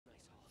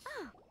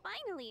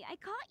Finally, I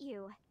caught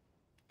you.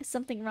 Is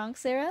something wrong,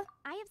 Sarah?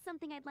 I have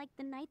something I'd like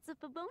the Knights of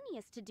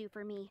Favonius to do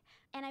for me,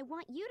 and I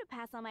want you to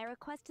pass on my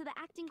request to the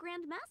acting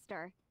Grand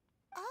Master.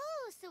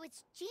 Oh, so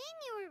it's Jean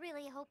you were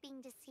really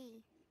hoping to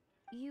see.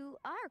 You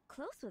are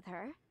close with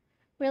her.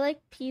 We're like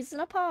peas in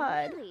a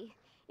pod. Really?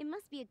 It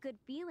must be a good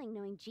feeling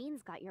knowing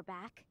Jean's got your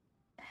back.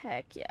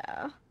 Heck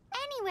yeah.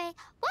 Anyway,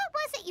 what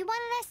was it you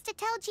wanted us to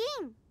tell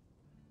Jean?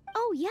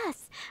 Oh,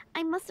 yes.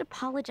 I must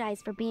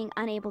apologize for being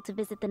unable to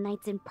visit the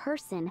Knights in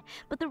person,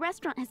 but the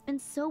restaurant has been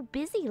so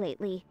busy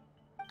lately.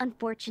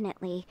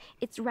 Unfortunately,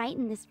 it's right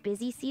in this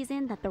busy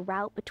season that the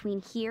route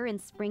between here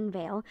and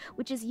Springvale,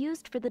 which is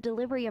used for the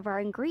delivery of our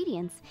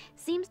ingredients,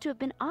 seems to have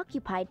been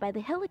occupied by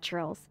the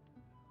Hilichurls.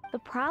 The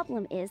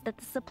problem is that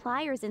the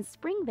suppliers in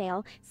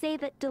Springvale say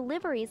that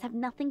deliveries have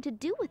nothing to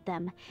do with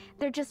them.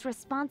 They're just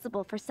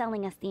responsible for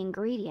selling us the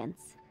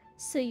ingredients.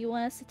 So you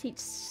want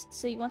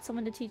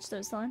someone to teach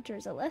those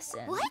hunters a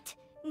lesson? What?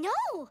 No!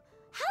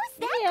 How is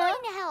that Yeah.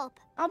 going to help?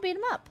 I'll beat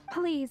him up.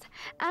 Please,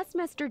 ask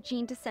Master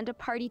Jean to send a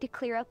party to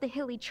clear out the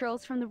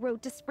Hilichurls from the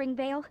road to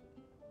Springvale.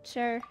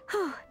 Sure.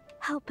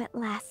 Help at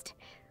last.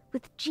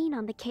 With Jean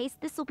on the case,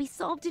 this will be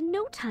solved in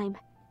no time.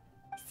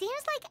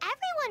 Seems like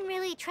everyone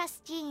really trusts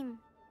Jean.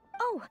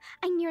 Oh,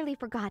 I nearly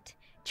forgot.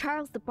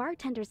 Charles the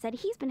bartender said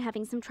he's been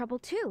having some trouble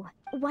too.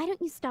 Why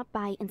don't you stop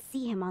by and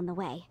see him on the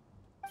way?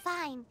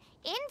 Fine.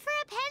 In for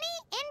a penny,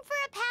 in for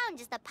a pound,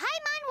 just the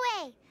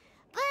Paimon way.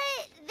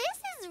 But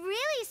this is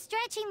really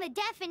stretching the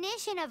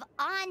definition of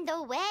on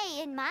the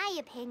way, in my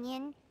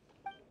opinion.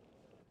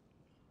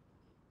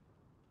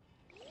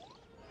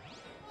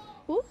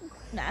 Ooh,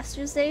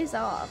 Master's Day's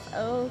off.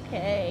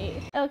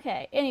 Okay.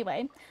 Okay,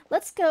 anyway.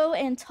 Let's go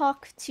and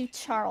talk to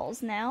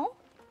Charles now.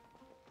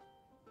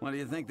 What do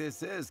you think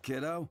this is,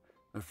 kiddo?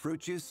 A fruit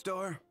juice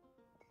store?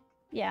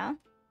 Yeah.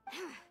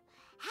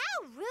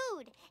 How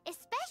rude,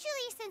 especially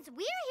since we're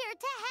here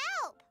to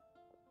help.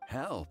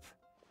 Help?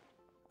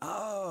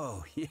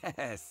 Oh,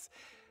 yes.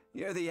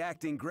 You're the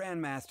acting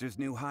Grandmaster's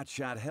new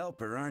hotshot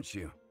helper, aren't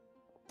you?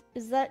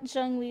 Is that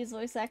Zheng Li's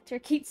voice actor,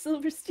 Kate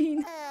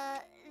Silverstein?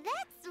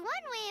 That's one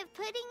way of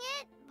putting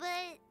it,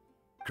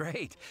 but...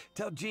 Great.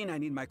 Tell Jean I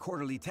need my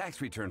quarterly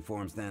tax return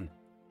forms then.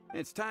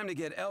 It's time to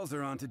get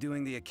Elzer on to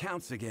doing the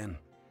accounts again.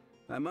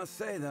 I must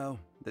say, though,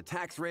 the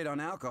tax rate on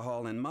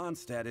alcohol in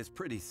Mondstadt is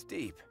pretty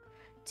steep.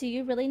 Do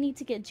you really need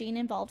to get Jean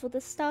involved with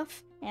this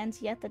stuff? And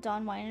yet the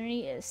Dawn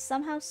Winery is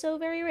somehow so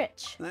very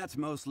rich. That's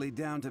mostly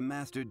down to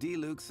Master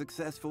D-Luke's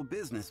successful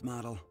business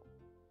model.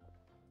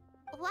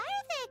 Why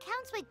are the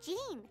accounts with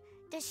Jean?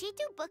 Does she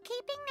do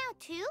bookkeeping now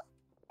too?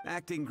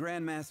 Acting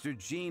Grandmaster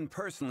Jean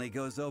personally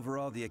goes over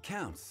all the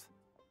accounts.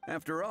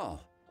 After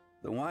all,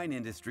 the wine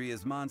industry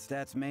is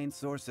Mondstadt's main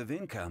source of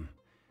income.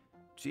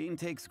 Jean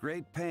takes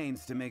great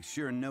pains to make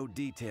sure no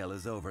detail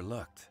is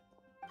overlooked.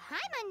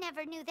 Paimon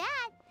never knew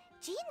that.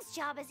 Jean's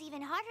job is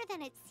even harder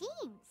than it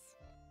seems.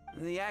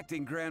 The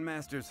acting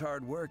Grandmaster's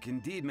hard work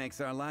indeed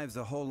makes our lives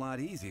a whole lot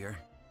easier.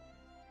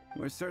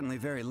 We're certainly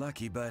very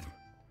lucky, but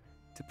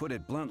to put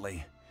it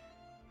bluntly,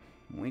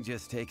 we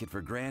just take it for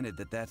granted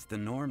that that's the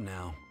norm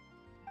now.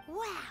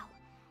 Wow.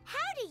 How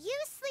do you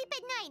sleep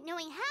at night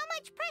knowing how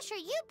much pressure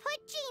you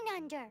put Jean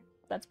under?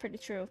 That's pretty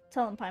true.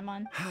 Tell him,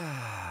 Paimon.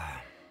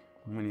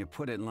 When you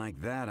put it like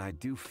that, I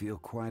do feel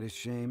quite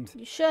ashamed.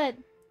 You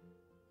should.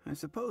 I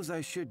suppose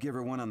I should give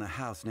her one on the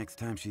house next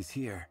time she's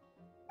here.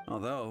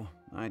 Although,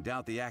 I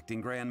doubt the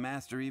acting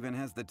Grandmaster even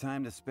has the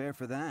time to spare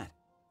for that.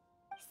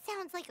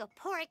 Sounds like a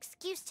poor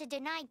excuse to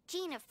deny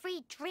Jean a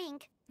free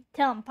drink.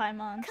 Tell him,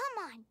 Paimon.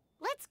 Come on,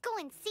 let's go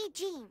and see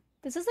Jean.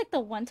 This is like the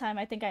one time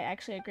I think I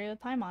actually agree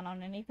with Paimon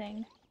on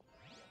anything.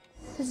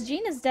 Because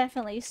Jean is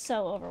definitely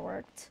so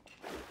overworked.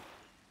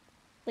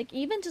 Like,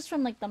 even just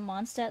from like the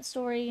Mondstadt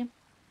story,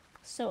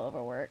 so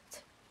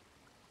overworked.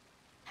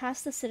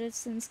 Pass the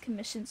citizens'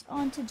 commissions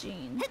on to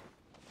Jean.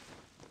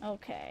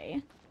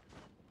 Okay.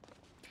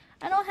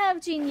 I don't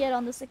have Jean yet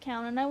on this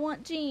account, and I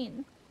want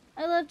Jean.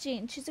 I love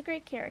Jean. She's a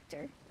great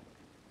character.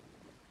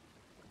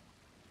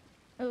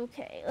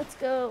 Okay, let's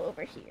go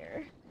over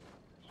here.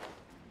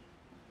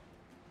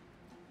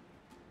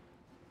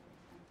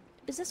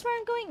 Is this where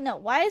I'm going? No.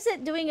 Why is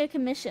it doing a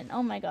commission?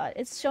 Oh my god.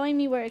 It's showing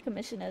me where a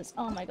commission is.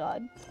 Oh my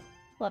god.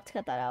 We'll have to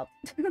cut that out.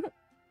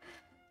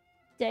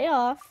 Day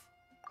off.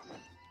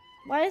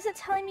 Why is it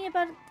telling me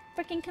about a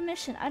freaking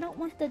commission? I don't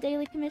want the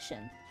daily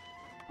commission.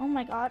 Oh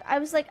my god. I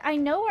was like, I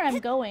know where I'm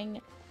going.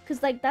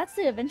 Because, like, that's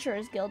the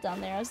Adventurers Guild down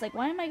there. I was like,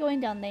 why am I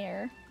going down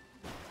there?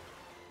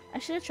 I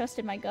should have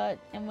trusted my gut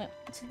and went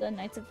to the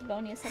Knights of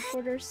Favonius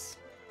headquarters.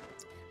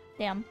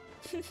 Damn.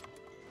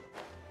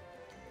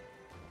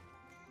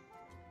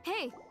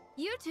 Hey,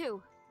 you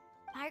two!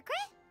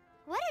 Margaret?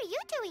 What are you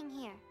doing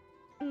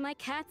here? My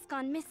cat's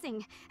gone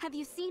missing. Have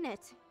you seen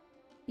it?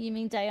 You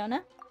mean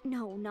Diona?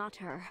 No, not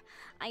her.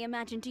 I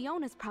imagine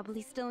Diona's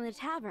probably still in the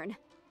tavern.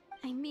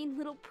 I mean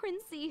little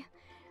Princey.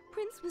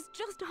 Prince was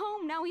just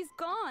home, now he's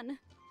gone.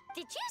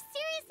 Did you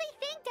seriously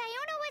think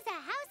Diona was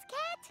a house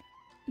cat?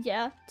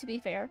 Yeah, to be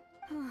fair.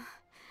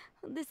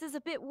 This is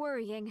a bit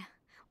worrying.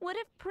 What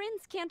if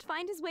Prince can't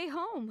find his way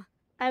home?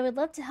 I would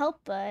love to help,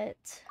 but...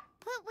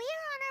 But we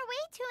are on our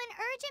way to an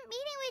urgent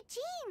meeting with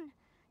Jean.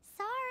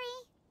 Sorry.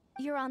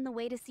 You're on the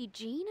way to see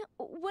Jean?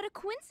 What a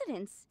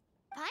coincidence.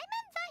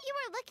 Paimon thought you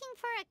were looking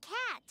for a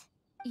cat.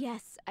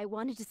 Yes, I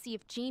wanted to see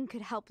if Jean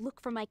could help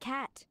look for my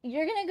cat.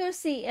 You're gonna go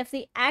see if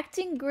the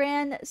acting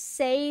grand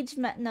sage...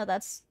 No,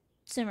 that's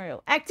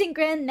Sumeru. Acting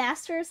grand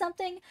master or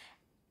something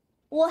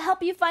will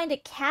help you find a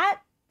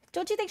cat?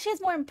 Don't you think she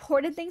has more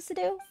important things to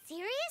do?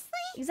 Seriously?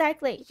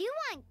 Exactly. You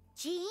want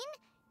Jean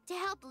to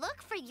help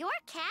look for your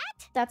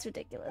cat? That's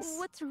ridiculous.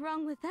 What's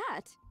wrong with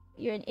that?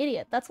 You're an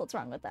idiot. That's what's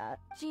wrong with that.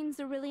 Jean's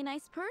a really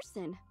nice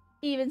person.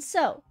 Even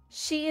so,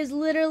 she is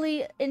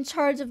literally in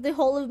charge of the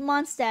whole of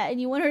Mondstadt,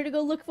 and you want her to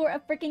go look for a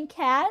freaking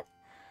cat?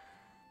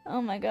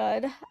 Oh my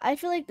god. I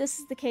feel like this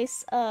is the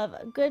case of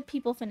good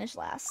people finish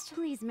last.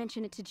 Please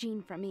mention it to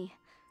Jean from me.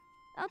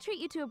 I'll treat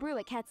you to a brew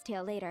at Cat's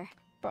Tail later.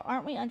 But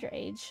aren't we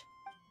underage?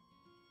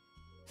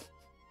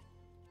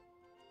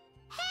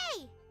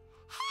 Hey!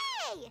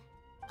 Hey!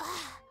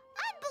 Ugh,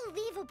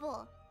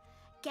 unbelievable!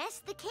 Guess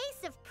the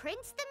case of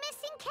Prince the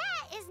Missing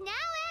Cat is now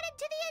added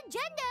to the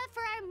agenda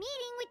for our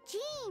meeting with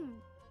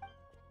Jean.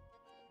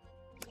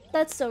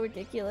 That's so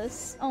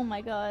ridiculous. Oh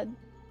my god.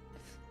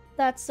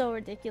 That's so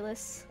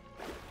ridiculous.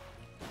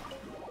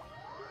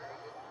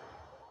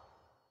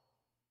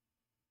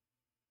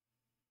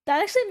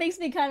 That actually makes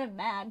me kind of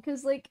mad,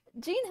 because, like,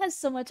 Jean has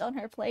so much on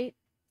her plate.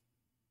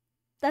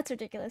 That's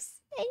ridiculous.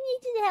 I need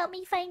you to help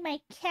me find my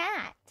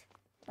cat.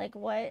 Like,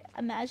 what?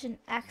 Imagine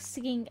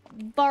asking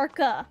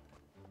Barca,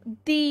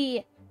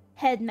 the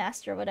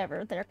headmaster,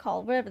 whatever they're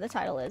called, whatever the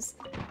title is.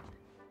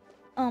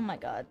 Oh my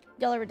god.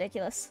 Y'all are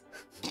ridiculous.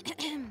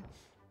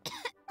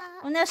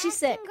 Well, now she's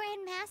sick.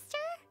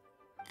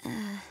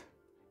 Grandmaster?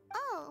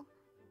 Oh,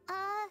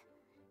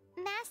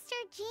 Master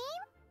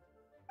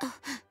Jean?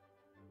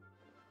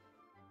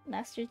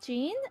 Master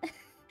Jean?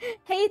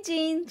 Hey,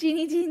 Jean.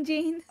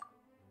 Jean.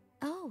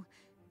 Oh,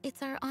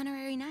 it's our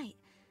honorary knight.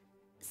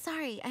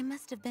 Sorry, I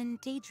must have been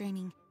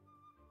daydreaming.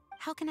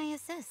 How can I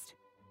assist?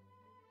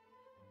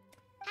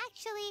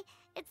 Actually,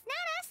 it's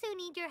not us who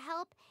need your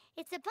help.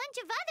 It's a bunch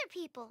of other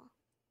people.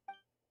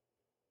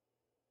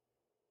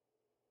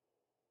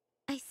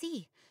 I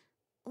see.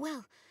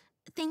 Well,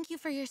 thank you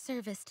for your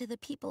service to the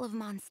people of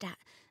Mondstadt.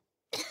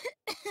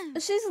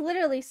 She's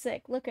literally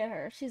sick. Look at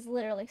her. She's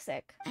literally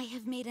sick. I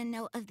have made a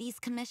note of these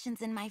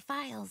commissions in my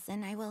files,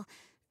 and I will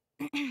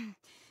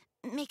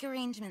make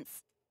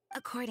arrangements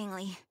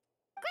accordingly.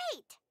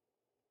 Great!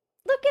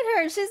 Look at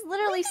her. She's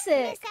literally We didn't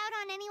sick. miss out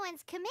on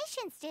anyone's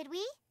commissions, did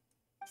we?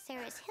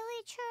 Sarah's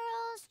Hilly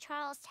Churls,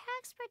 Charles'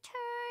 tax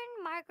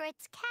return,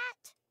 Margaret's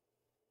cat.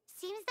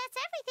 Seems that's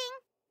everything.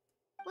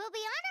 We'll be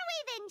on our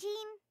way then,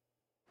 Jean.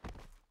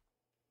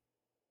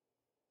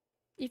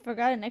 You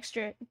forgot an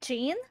extra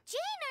Jean?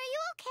 Jean, are you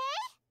okay?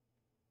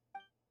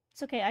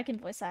 It's okay, I can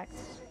voice act.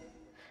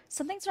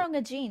 Something's wrong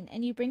with Jean,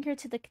 and you bring her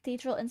to the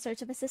cathedral in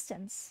search of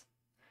assistance.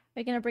 Are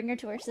you gonna bring her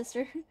to her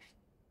sister?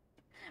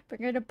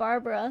 Bring her to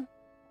Barbara.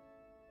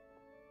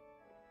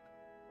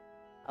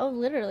 Oh,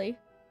 literally.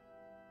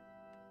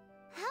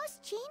 How's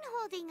Jean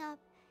holding up?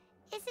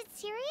 Is it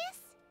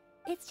serious?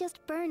 It's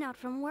just burnout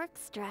from work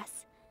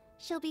stress.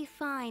 She'll be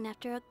fine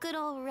after a good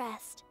old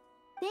rest.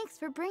 Thanks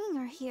for bringing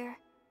her here.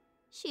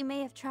 She may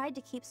have tried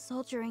to keep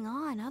soldiering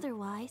on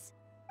otherwise.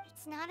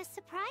 It's not a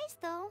surprise,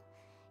 though.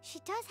 She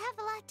does have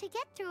a lot to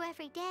get through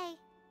every day.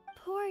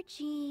 Poor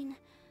Jean.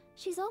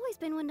 She's always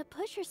been one to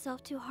push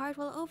herself too hard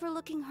while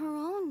overlooking her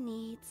own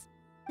needs.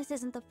 This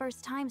isn't the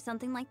first time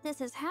something like this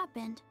has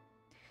happened.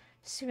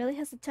 She really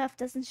has it tough,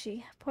 doesn't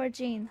she? Poor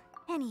Jean.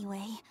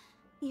 Anyway,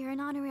 you're an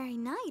honorary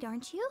knight,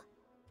 aren't you?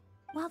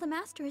 While the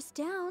master is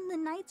down, the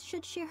knights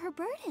should share her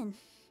burden,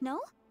 no?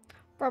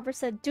 Barbara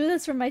said, do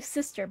this for my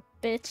sister,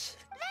 bitch.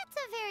 That's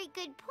a very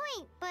good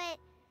point, but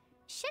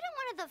shouldn't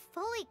one of the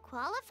fully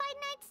qualified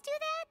knights do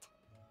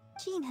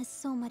that? Jean has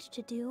so much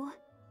to do.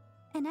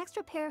 An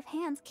extra pair of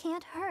hands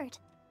can't hurt.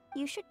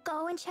 You should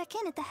go and check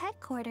in at the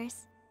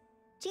headquarters.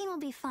 Jean will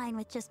be fine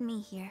with just me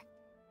here.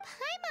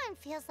 Paimon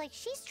feels like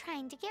she's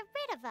trying to get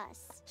rid of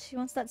us. She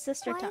wants that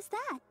sister Why time. is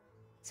that?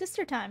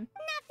 Sister time.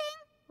 Nothing.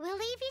 We'll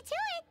leave you to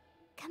it.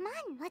 Come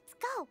on, let's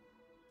go.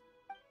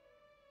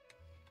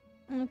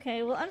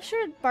 Okay, well, I'm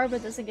sure Barbara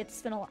doesn't get to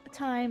spend a lot of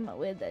time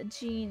with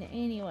Jean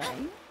anyway.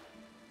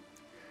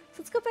 So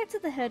let's go back to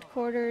the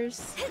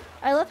headquarters.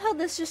 I love how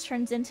this just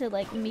turns into,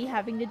 like, me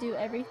having to do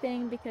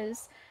everything,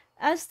 because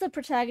as the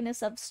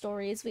protagonist of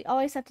stories, we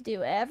always have to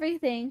do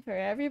everything for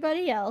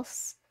everybody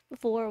else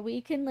before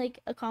we can, like,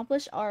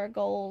 accomplish our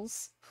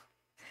goals.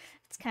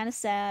 It's kind of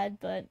sad,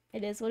 but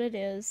it is what it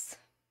is.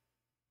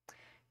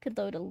 Could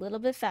load a little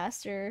bit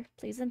faster,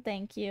 please and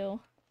thank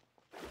you.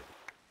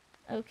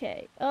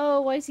 Okay.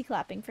 Oh, why is he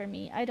clapping for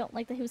me? I don't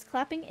like that he was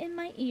clapping in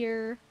my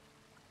ear.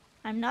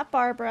 I'm not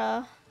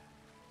Barbara.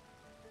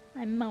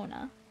 I'm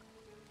Mona.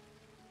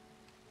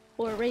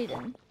 Or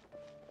Raiden.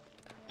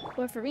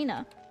 Or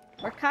Farina.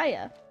 Or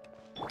Kaya.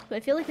 Who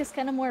I feel like is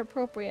kind of more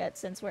appropriate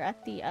since we're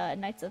at the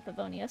Knights of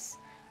Favonius.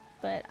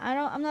 But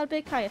I'm not a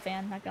big Kaya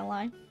fan, not gonna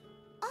lie.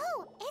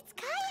 Oh, it's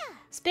Kaya.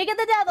 Speak of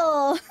the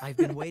devil! I've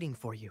been waiting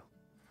for you.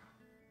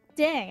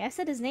 Dang, I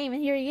said his name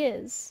and here he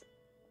is.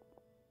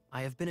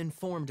 I have been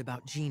informed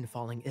about Jean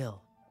falling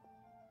ill.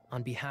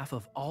 On behalf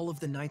of all of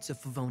the Knights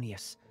of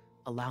Favonius,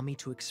 allow me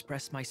to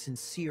express my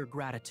sincere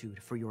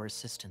gratitude for your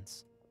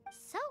assistance.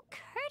 So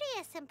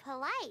courteous and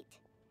polite.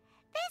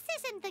 This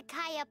isn't the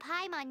Kaya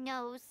Paimon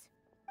knows.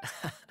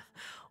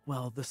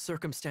 Well, the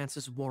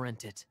circumstances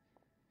warrant it.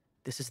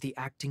 This is the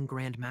acting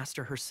Grand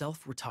Master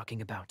herself we're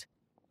talking about.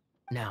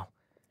 Now,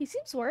 He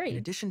seems in worried.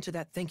 addition to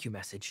that thank you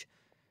message,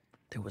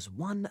 there was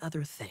one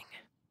other thing.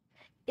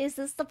 Is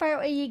this the part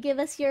where you give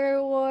us your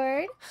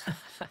reward?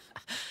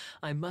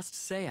 I must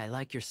say I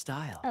like your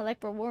style. I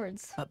like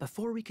rewards. But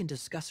before we can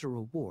discuss a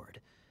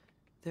reward,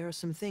 there are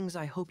some things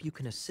I hope you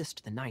can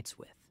assist the Knights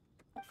with.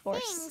 Of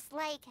course. Things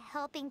like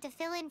helping to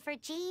fill in for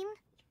Jean.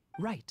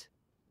 Right.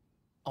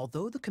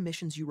 Although the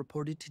commissions you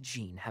reported to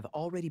Jean have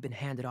already been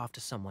handed off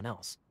to someone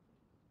else,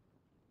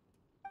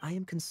 I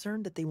am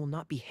concerned that they will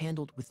not be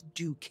handled with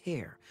due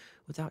care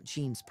without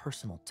Jean's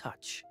personal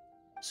touch.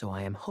 So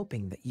I am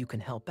hoping that you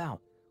can help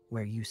out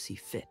where you see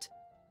fit.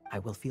 I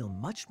will feel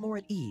much more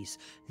at ease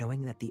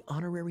knowing that the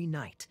honorary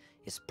knight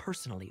is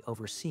personally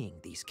overseeing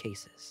these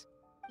cases.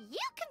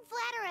 You can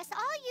flatter us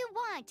all you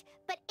want,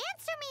 but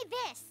answer me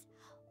this.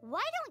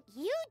 Why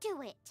don't you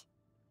do it?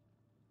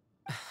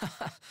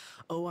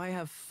 Oh, I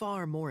have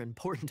far more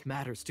important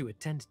matters to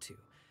attend to.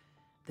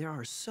 There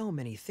are so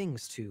many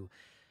things to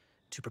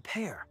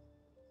prepare.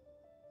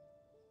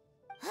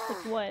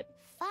 Like what?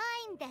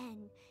 Fine then.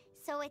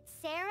 So it's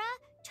Sarah,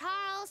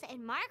 Charles,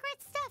 and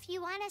Margaret's stuff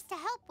you want us to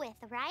help with,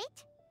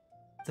 right?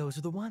 Those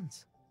are the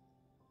ones.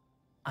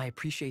 I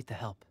appreciate the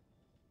help.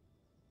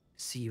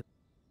 See you.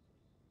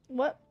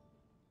 What?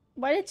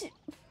 Why did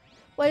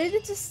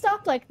it just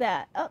stop like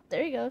that? Oh,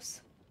 there he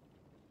goes.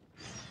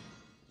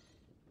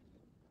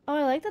 Oh,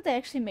 I like that they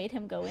actually made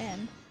him go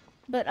in.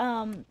 But,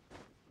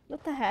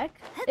 what the heck?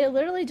 It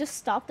literally just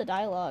stopped the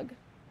dialogue.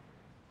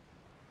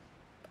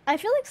 I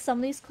feel like some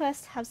of these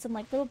quests have some,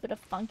 like, little bit of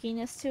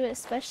funkiness to it,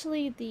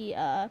 especially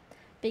the,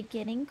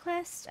 beginning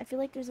quest. I feel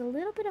like there's a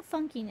little bit of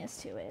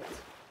funkiness to it.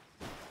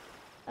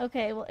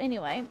 Okay, well,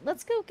 anyway,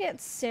 let's go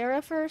get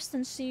Sarah first,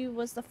 since she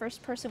was the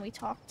first person we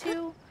talked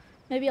to.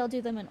 Maybe I'll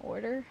do them in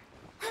order.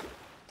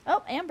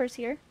 Oh, Amber's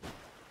here.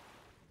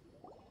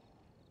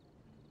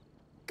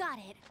 Got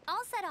it.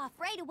 I'll set off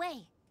right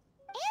away.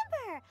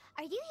 Amber,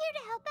 are you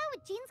here to help out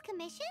with Jean's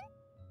commission?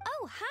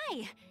 Oh,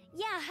 hi!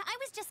 Yeah, I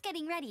was just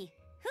getting ready.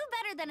 Who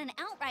better than an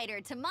outrider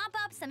to mop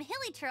up some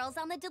hilly churls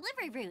on the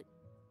delivery route?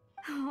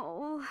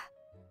 Oh,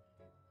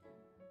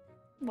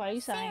 Why are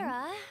you sighing?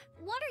 Sarah,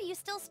 what are you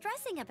still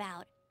stressing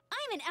about?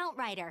 I'm an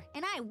outrider,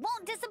 and I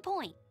won't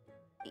disappoint.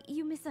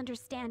 you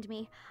misunderstand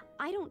me.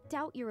 I don't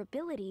doubt your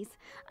abilities.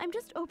 I'm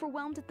just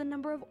overwhelmed at the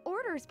number of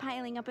orders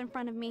piling up in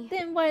front of me.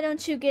 Then why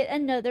don't you get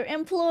another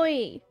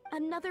employee?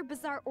 Another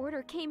bizarre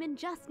order came in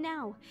just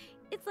now.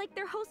 It's like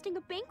they're hosting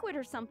a banquet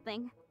or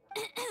something.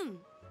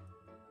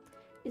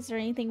 Is there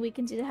anything we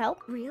can do to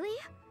help? Really?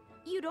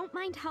 You don't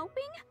mind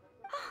helping?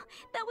 Oh,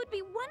 that would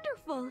be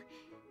wonderful.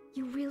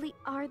 You really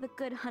are the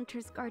good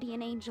hunter's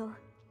guardian angel.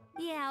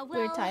 Yeah,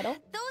 well, Weird title.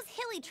 those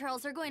hilly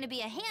churls are going to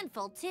be a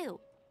handful, too.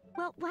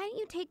 Well, why don't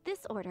you take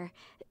this order?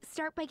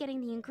 Start by getting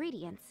the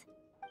ingredients.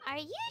 Are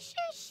you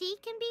sure she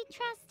can be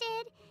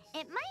trusted?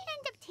 It might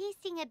end up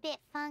tasting a bit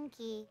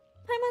funky.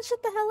 Paimon,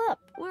 shut the hell up.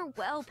 We're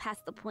well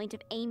past the point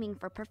of aiming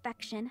for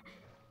perfection.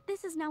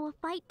 This is now a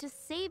fight to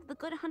save the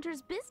good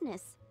hunter's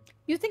business.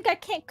 You think I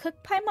can't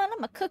cook, Paimon?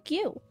 I'ma cook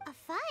you. A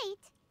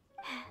fight?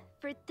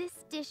 For this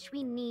dish,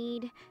 we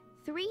need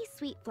 3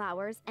 sweet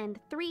flowers and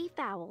 3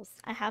 fowls.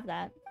 I have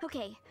that.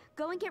 Okay,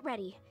 go and get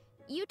ready.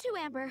 You too,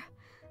 Amber.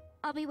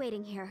 I'll be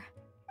waiting here.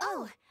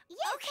 Oh, yes,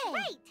 okay.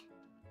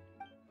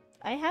 right.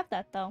 I have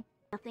that, though.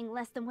 Nothing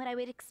less than what I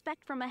would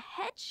expect from a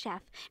head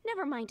chef,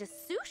 never mind a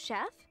sous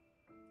chef.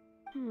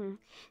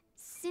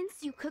 Since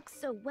you cook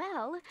so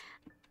well,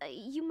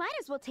 you might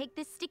as well take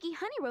this sticky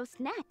honey roast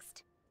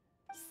next.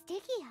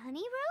 Sticky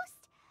honey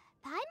roast?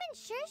 I'm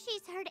sure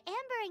she's heard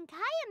Amber and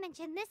Kaya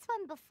mention this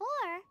one before.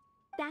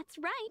 That's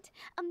right,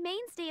 a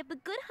mainstay of the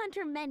Good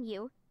Hunter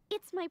menu.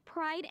 It's my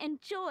pride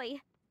and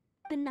joy.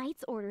 The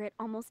knights order it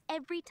almost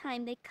every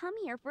time they come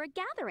here for a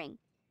gathering.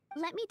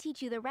 Let me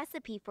teach you the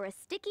recipe for a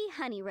sticky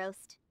honey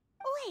roast.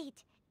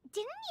 Wait,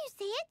 didn't you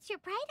say it's your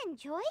pride and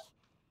joy?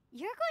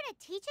 You're going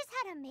to teach us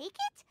how to make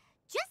it?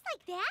 Just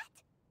like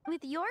that?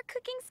 With your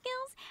cooking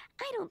skills,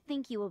 I don't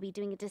think you will be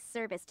doing a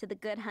disservice to the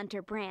Good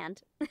Hunter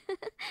brand.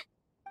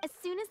 As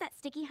soon as that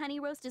sticky honey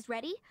roast is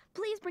ready,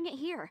 please bring it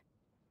here.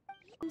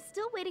 I'm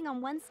still waiting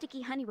on 1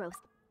 sticky honey roast.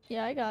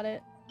 Yeah, I got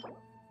it.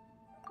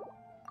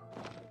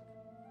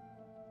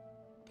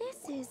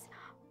 This is...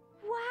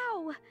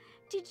 wow!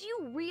 Did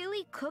you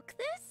really cook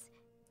this?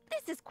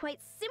 This is quite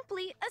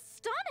simply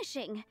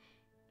astonishing!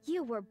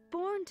 You were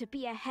born to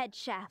be a head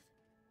chef.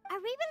 Are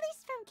we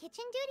released from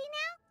kitchen duty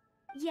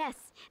now? Yes,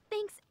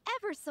 thanks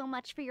ever so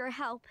much for your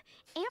help.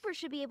 Amber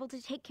should be able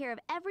to take care of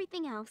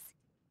everything else.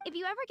 If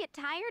you ever get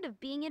tired of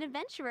being an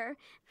adventurer,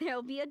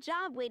 there'll be a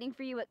job waiting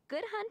for you at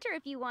Good Hunter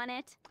if you want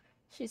it.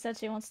 She said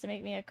she wants to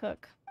make me a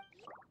cook.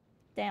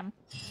 Damn.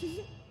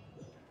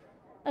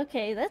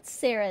 Okay, that's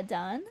Sarah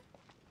done.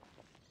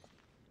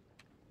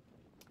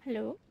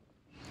 Hello?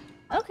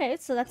 Okay,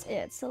 so that's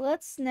it. So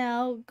let's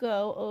now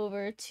go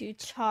over to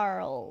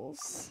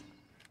Charles.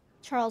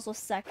 Charles was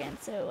second,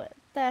 so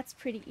that's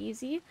pretty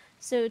easy.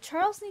 So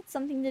Charles needs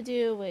something to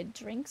do with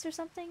drinks or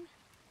something?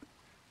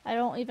 I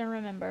don't even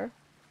remember.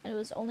 It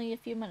was only a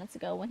few minutes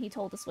ago when he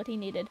told us what he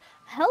needed.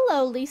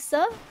 Hello,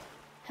 Lisa!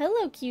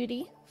 Hello,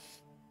 cutie.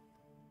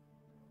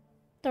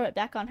 Throw it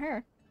back on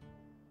her.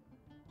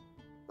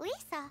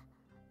 Lisa,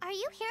 are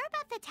you here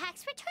about the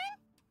tax return?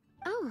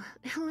 Oh,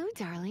 hello,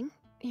 darling.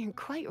 You're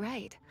quite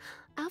right.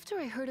 After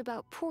I heard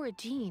about poor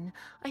Jean,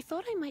 I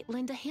thought I might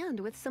lend a hand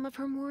with some of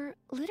her more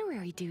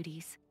literary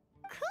duties.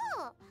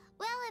 Cool.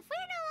 Well, if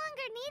we're no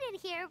longer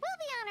needed here, we'll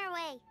be on our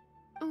way.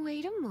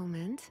 Wait a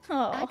moment.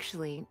 Oh.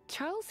 Actually,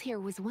 Charles here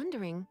was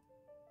wondering...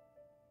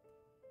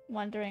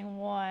 Wondering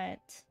what?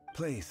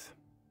 Please,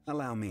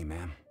 allow me,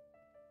 ma'am.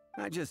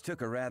 I just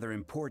took a rather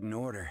important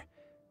order,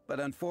 but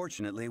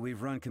unfortunately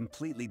we've run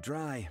completely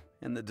dry,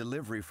 and the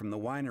delivery from the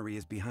winery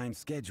is behind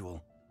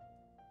schedule.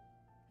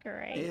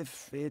 Great.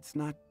 If it's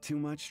not too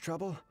much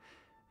trouble,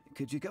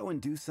 could you go and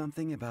do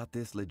something about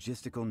this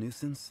logistical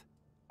nuisance?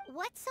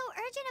 What's so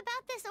urgent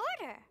about this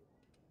order?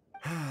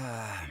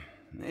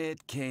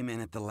 It came in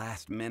at the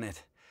last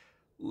minute.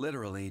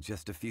 Literally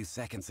just a few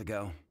seconds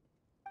ago.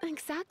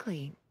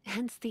 Exactly.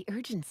 Hence the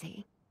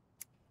urgency.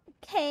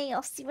 Okay,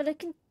 I'll see what I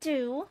can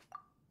do.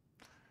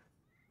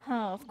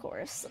 Oh, of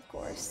course, of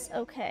course.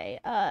 Okay,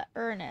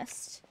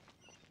 Ernest.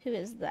 Who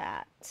is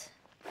that?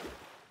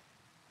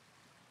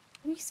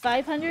 He's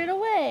 500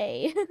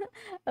 away!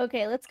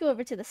 Okay, let's go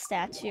over to the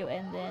statue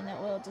and then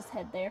we'll just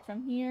head there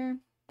from here.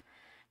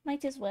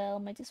 Might as well,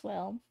 might as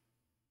well.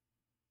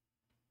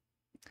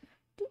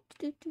 Doot,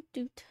 doot, doot,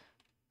 doot.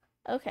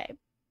 Okay.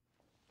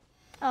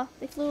 Oh,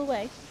 they flew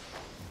away.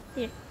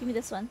 Here, give me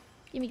this one.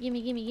 Gimme,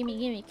 gimme, gimme, gimme,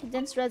 gimme.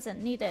 Condensed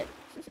resin, need it.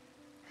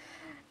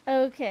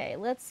 Okay,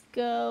 let's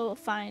go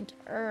find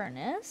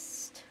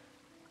Ernest.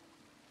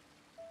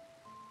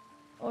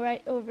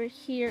 Alright, over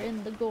here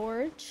in the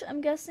gorge,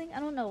 I'm guessing. I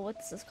don't know what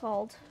this is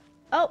called.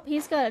 Oh,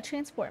 he's got a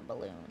transport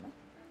balloon.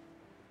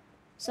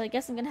 So I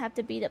guess I'm gonna have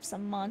to beat up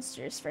some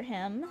monsters for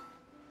him.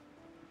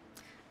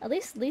 At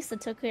least Lisa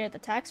took care of the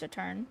tax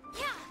return.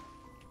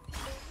 Yeah.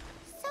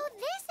 So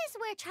this is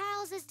where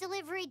Charles's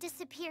delivery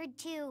disappeared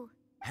to.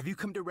 Have you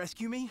come to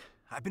rescue me?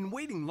 I've been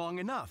waiting long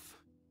enough.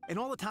 And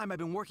all the time I've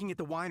been working at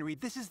the winery,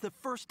 this is the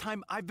first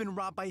time I've been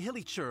robbed by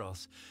hilly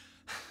churls.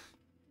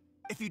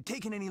 If you'd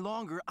taken any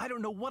longer, I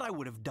don't know what I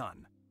would have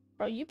done.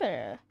 Bro, you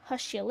better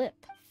hush your lip.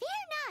 Fear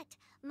not.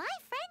 My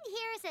friend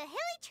here is a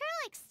hilly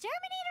churl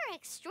exterminator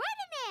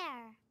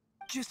extraordinaire.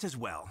 Just as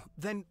well.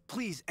 Then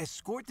please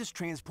escort this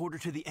transporter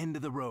to the end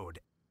of the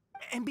road.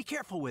 And be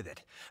careful with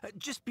it.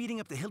 Just beating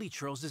up the hilly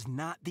churls is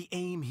not the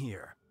aim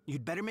here.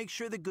 You'd better make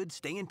sure the goods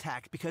stay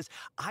intact because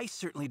I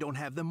certainly don't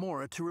have the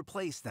Mora to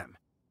replace them.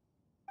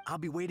 I'll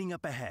be waiting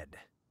up ahead.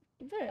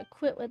 You better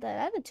quit with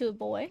that attitude,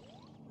 boy.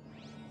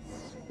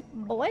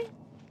 Boy?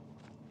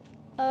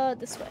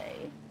 This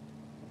way.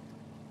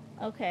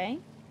 Okay.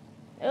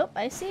 Oh,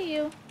 I see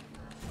you.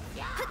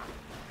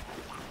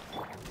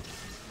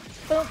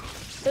 Boom,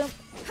 boom,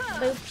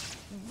 boop,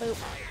 boop,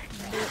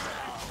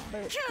 boop,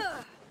 boop.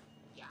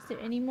 Is there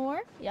any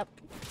more? Yep.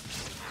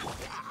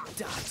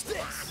 Dodge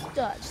this!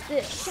 Dodge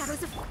this.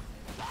 Shadows of...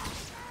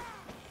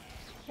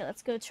 Okay,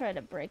 let's go try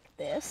to break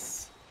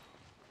this.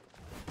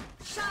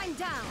 Shine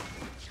down.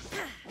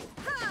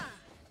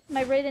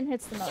 My Raiden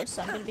hits the most,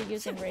 so I'm gonna be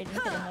using Raiden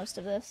for the most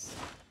of this.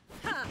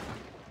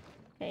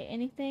 Okay,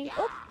 anything?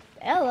 Oh,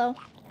 hello.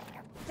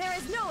 There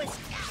is no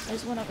escape.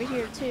 There's one over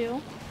here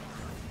too.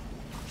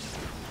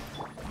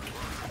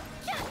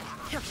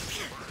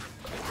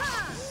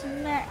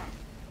 Smack.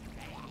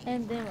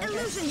 And then we're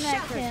gonna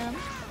smack him.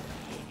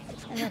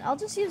 And then I'll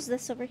just use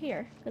this over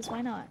here, because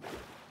why not?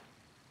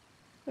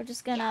 We're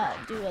just gonna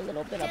do a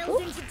little bit of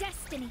boop. Into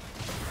destiny.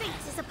 Fate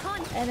is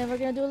upon you. And then we're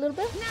gonna do a little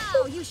bit.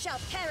 Now you shall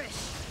perish.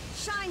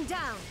 Shine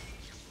down.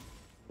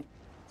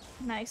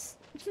 Nice.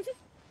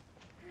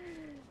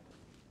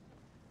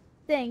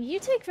 Dang, you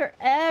take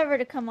forever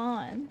to come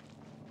on.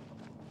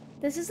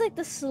 This is like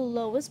the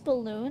slowest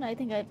balloon I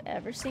think I've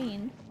ever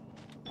seen.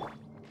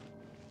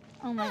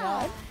 Oh my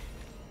god.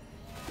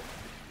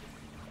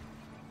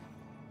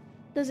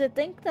 Does it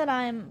think that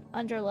I'm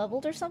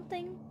underleveled or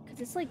something? Because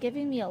it's like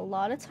giving me a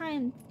lot of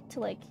time to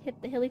like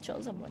hit the hilly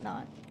churls and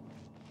whatnot.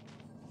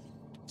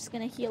 Just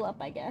gonna heal up,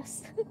 I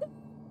guess.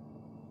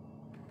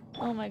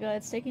 Oh my god,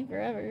 it's taking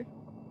forever.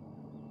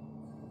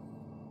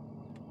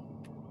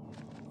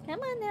 Come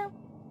on now.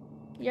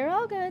 You're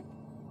all good.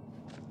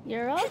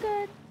 You're all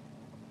good.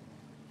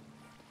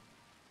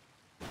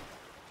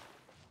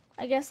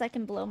 I guess I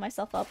can blow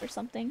myself up or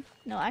something.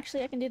 No,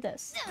 actually I can do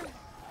this.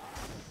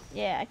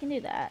 Yeah, I can do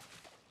that.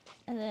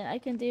 And then I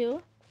can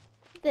do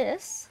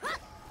this.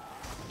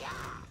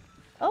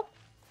 Oh.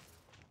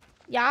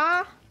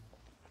 Yeah.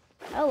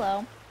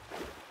 Hello.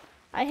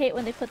 I hate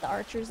when they put the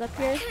archers up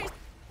here.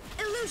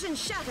 Illusion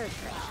shattered.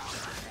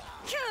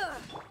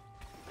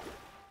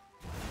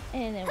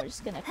 And then we're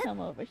just gonna come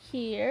over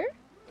here.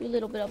 Do a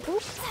little bit of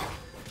boop.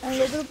 And a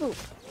little bit of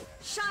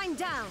boop. Shine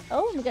down.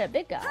 Oh, we got a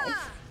big guy.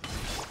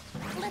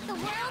 Let the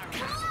world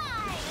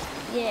collide!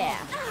 Yeah.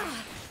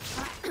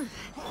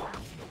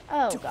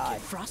 Oh god.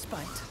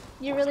 Frostbite.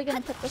 You're really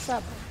gonna put this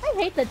up? I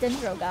hate the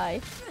Dendro guy.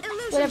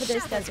 Whatever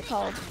those guys are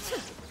called.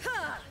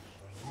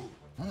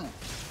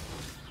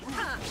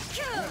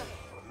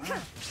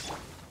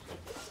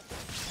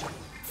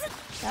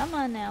 Come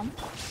on now.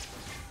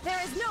 There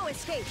is no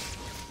escape.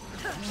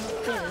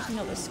 There is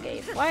no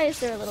escape. Why is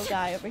there a little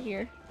guy over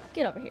here?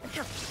 Get over here.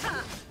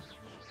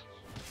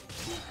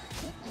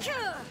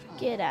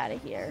 Get out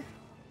of here.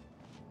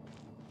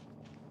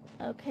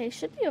 Okay,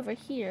 should be over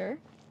here.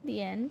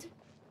 The end.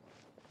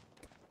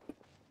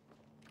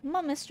 Come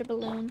on, Mr.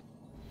 Balloon.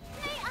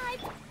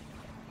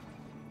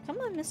 Come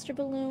on, Mr.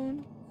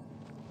 Balloon.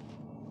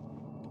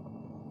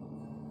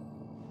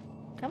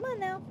 Come on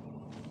now.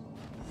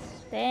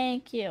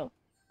 Thank you.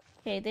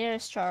 Okay,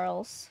 there's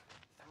Charles.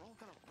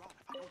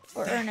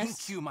 Or Ernest.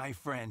 Thank you, my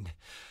friend.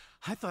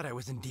 I thought I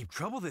was in deep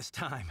trouble this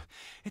time.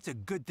 It's a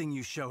good thing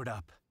you showed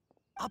up.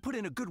 I'll put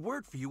in a good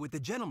word for you with the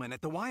gentleman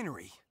at the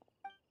winery.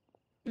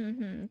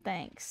 Mm-hmm,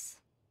 thanks.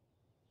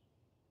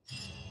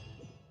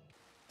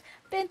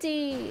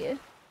 Venti!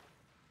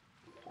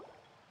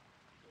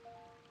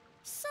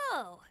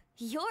 So,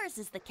 yours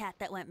is the cat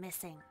that went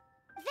missing.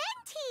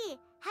 Venti,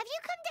 have you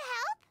come to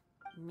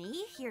help?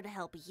 Me here to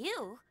help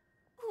you?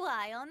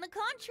 Why, on the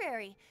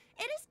contrary,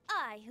 it is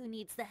I who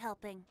needs the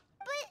helping.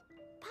 But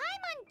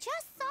Paimon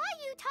just saw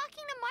you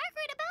talking to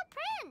Margaret about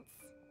Prince.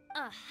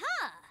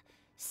 Aha!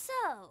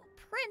 So,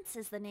 Prince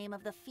is the name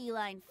of the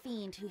feline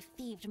fiend who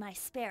thieved my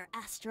spare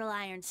astral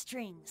iron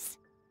strings.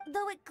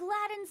 Though it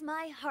gladdens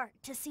my heart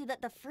to see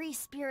that the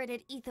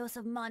free-spirited ethos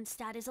of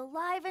Mondstadt is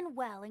alive and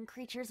well in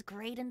creatures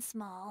great and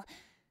small,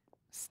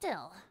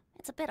 still,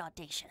 it's a bit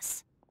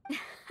audacious.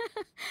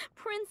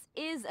 Prince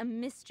is a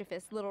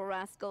mischievous little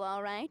rascal,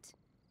 all right.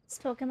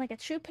 Spoken like a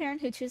true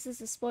parent who chooses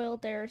to spoil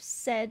their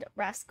said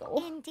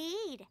rascal.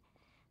 Indeed.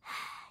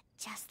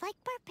 Just like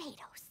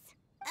Barbados.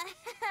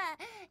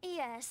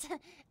 Yes,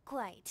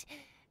 quite.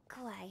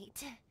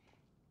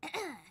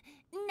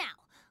 Now,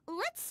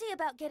 let's see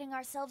about getting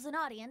ourselves an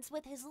audience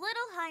with His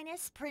Little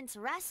Highness Prince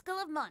Rascal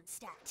of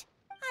Mondstadt.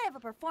 I have a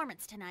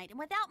performance tonight, and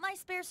without my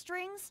spare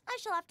strings, I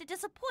shall have to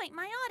disappoint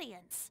my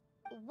audience.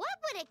 What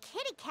would a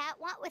kitty cat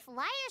want with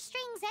lyre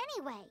strings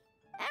anyway?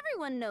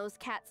 Everyone knows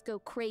cats go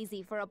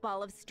crazy for a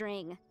ball of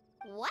string.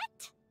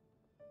 What?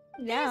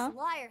 Yeah. These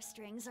lyre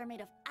strings are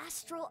made of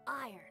astral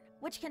iron,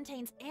 which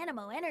contains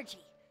animo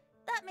energy.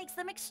 That makes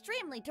them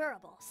extremely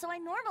durable, so I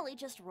normally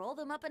just roll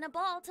them up in a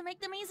ball to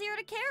make them easier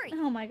to carry.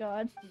 Oh my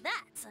god.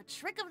 That's a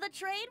trick of the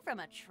trade from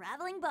a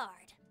traveling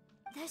bard.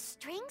 The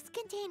strings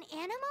contain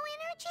animo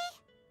energy?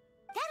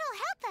 That'll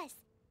help us.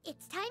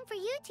 It's time for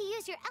you to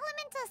use your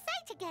elemental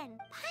sight again.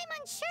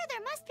 Paimon's sure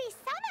there must be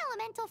some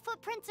elemental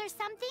footprints or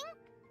something.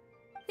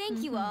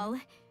 Thank you all.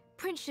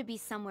 Prince should be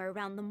somewhere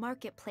around the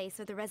marketplace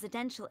or the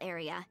residential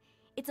area.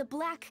 It's a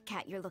black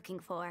cat you're looking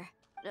for.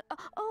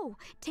 Oh,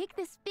 take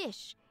this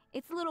fish.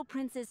 It's Little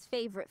Prince's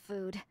favorite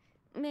food.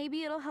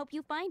 Maybe it'll help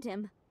you find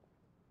him.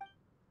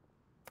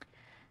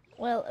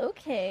 Well,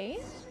 okay.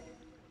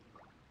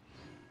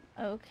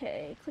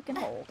 Okay, click and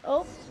hold.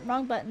 Oh,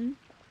 wrong button.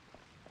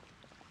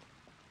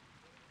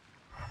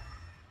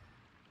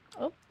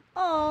 Oh,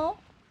 oh,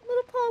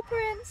 little paw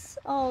prince.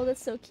 Oh,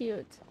 that's so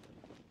cute.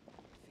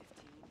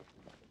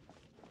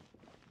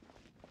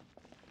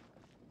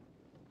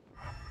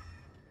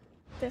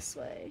 This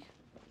way.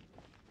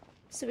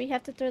 So we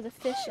have to throw the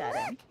fish at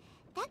him.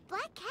 That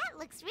black cat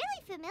looks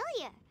really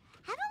familiar.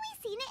 Haven't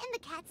we seen it in the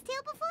cat's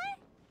tail before?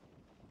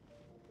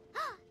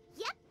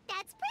 Yep,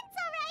 that's Prince,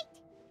 all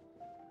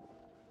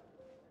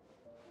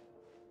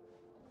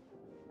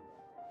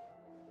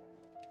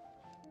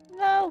right.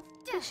 No!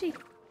 Fishy!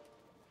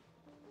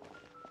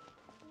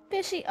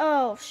 Fishy!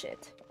 Oh,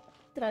 shit.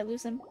 Did I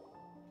lose him?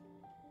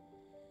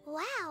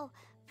 Wow,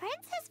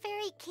 Prince has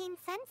very keen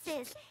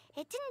senses.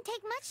 It didn't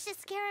take much to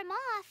scare him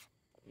off.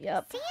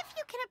 Yep. See if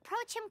you can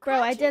approach him Bro, I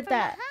crouching did from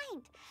that.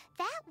 behind.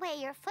 That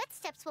way your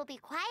footsteps will be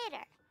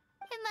quieter.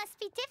 It must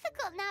be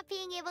difficult not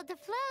being able to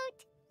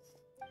float.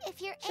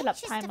 If you're Shut up,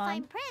 anxious to Paimon.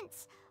 find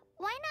Prince,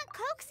 why not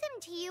coax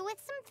him to you with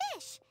some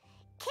fish?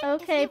 If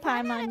Okay, you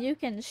run out Paimon, of- you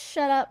can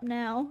shut up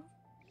now.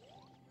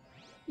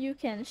 You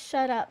can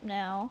shut up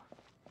now.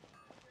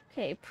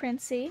 Okay,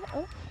 Princey.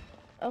 Oh,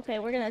 okay,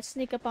 we're gonna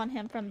sneak up on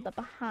him from the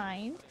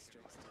behind.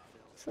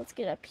 So let's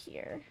get up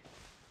here.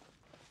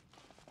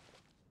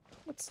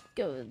 Let's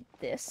go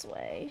this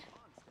way.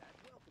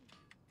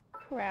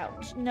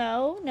 Crouch.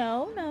 No,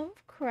 no, no.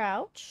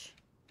 Crouch.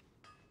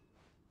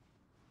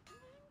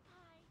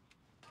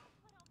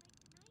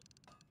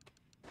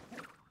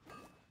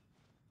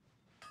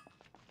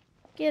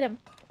 Get him.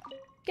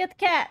 Get the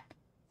cat.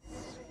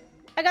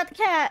 I got the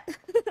cat.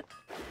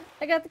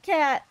 I got the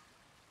cat.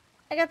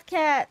 I got the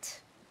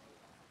cat.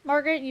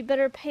 Margaret, you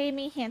better pay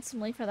me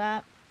handsomely for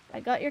that. I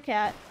got your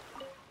cat.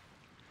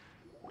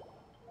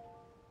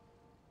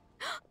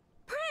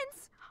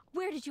 Prince!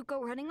 Where did you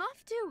go running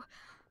off to?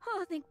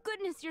 Oh, thank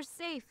goodness you're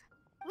safe.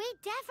 We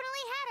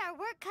definitely had our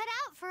work cut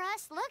out for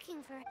us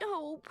looking for...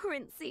 Oh,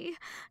 Princey,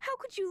 how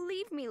could you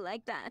leave me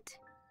like that?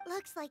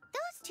 Looks like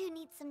those two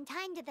need some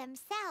time to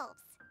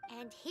themselves.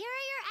 And here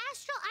are your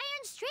astral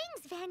iron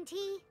strings,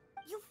 Venti.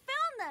 You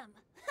found them!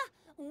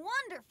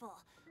 Wonderful!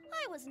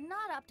 I was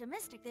not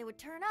optimistic they would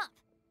turn up.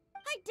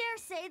 I dare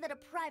say that a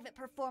private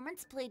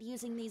performance played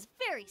using these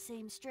very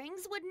same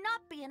strings would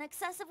not be an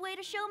excessive way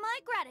to show my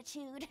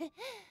gratitude.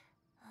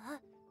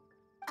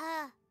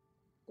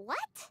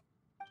 What?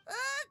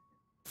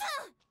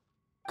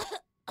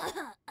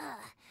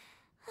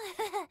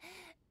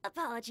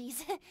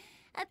 Apologies.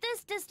 At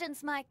this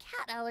distance, my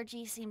cat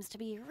allergy seems to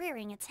be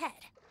rearing its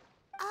head.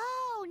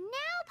 Oh,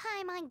 now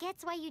Paimon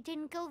gets why you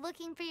didn't go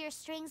looking for your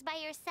strings by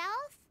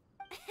yourself?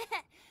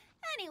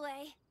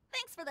 Anyway,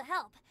 thanks for the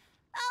help.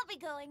 I'll be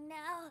going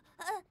now.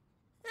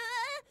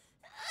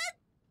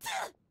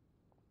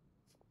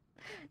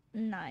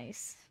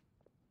 Nice.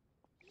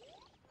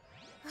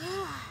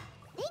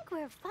 Think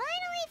we're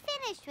finally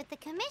finished with the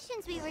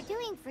commissions we were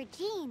doing for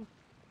Jean.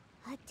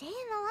 A day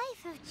in the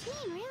life of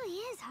Jean really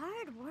is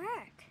hard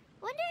work.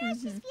 Wonder how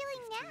she's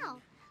feeling now.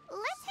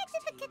 Let's head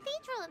to the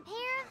cathedral and pay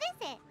her a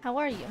visit. How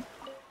are you?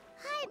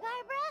 Hi,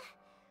 Barbara.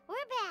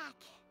 We're back.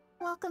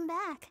 Welcome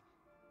back.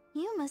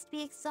 You must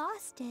be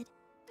exhausted.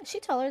 Is she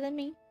taller than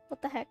me?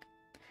 What the heck?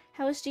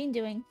 How is Jean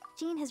doing?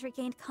 Jean has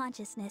regained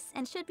consciousness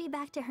and should be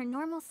back to her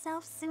normal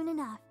self soon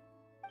enough.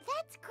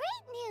 That's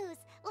great news.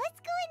 Let's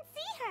go and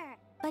see her.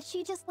 But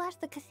she just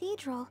left the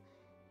cathedral.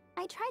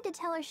 I tried to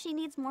tell her she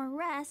needs more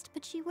rest,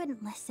 but she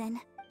wouldn't listen.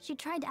 She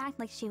tried to act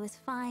like she was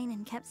fine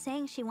and kept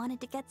saying she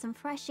wanted to get some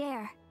fresh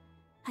air.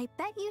 I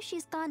bet you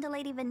she's gone to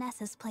Lady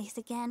Vanessa's place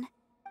again.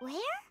 Where?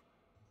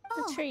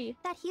 The tree.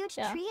 That huge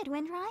tree at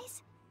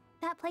Windrise?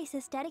 That place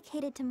is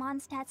dedicated to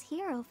Mondstadt's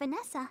hero,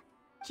 Vanessa.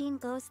 Jean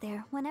goes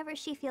there whenever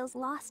she feels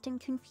lost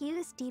and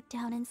confused deep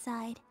down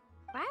inside.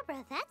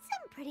 Barbara, that's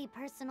some pretty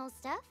personal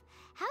stuff.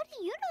 How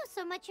do you know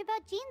so much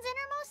about Jean's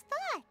innermost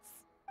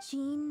thoughts?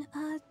 Jean,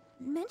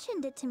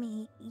 mentioned it to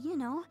me, you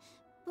know,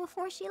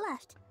 before she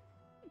left.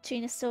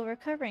 Jean is still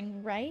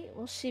recovering, right?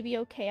 Will she be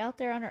okay out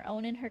there on her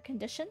own in her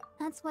condition?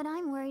 That's what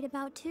I'm worried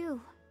about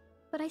too.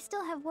 But I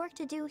still have work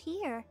to do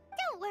here.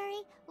 Don't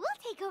worry, we'll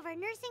take over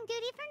nursing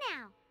duty for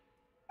now.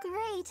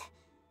 Great!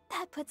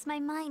 That puts my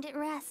mind at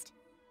rest.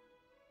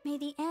 May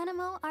the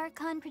Animo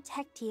Archon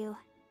protect you.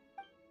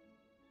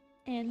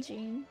 And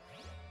Jean.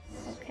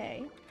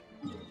 Okay.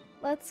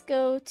 Let's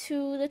go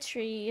to the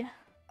tree.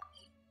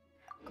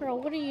 Girl,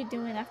 what are you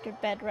doing after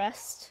bed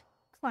rest?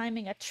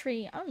 Climbing a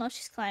tree. I don't know if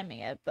she's climbing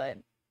it, but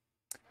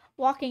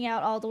walking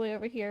out all the way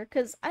over here.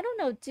 Because, I don't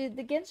know, do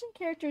the Genshin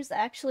characters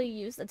actually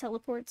use the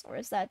teleports? Or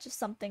is that just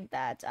something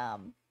that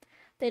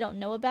they don't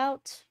know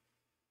about?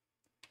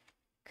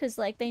 Because,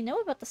 like, they know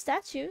about the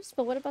statues,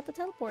 but what about the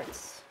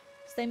teleports?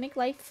 Because they make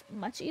life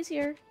much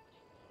easier.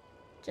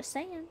 Just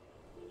saying.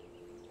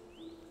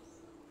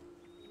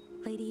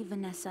 Lady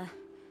Vanessa,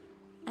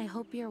 I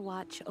hope your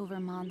watch over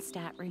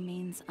Mondstadt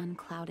remains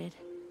unclouded.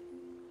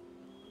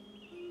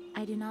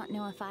 I do not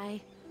know if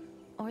I,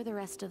 or the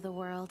rest of the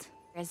world,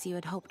 as you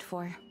had hoped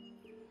for,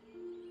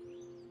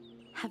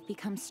 have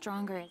become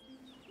stronger.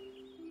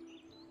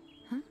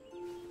 Huh?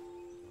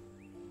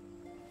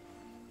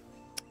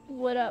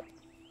 What up?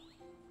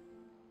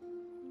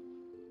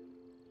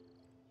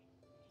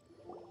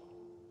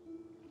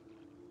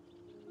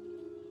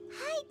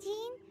 Hi,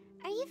 Jean.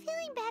 Are you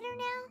feeling better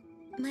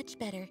now? Much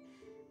better.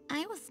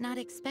 I was not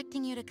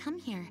expecting you to come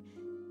here.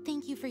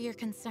 Thank you for your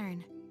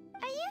concern.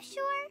 Are you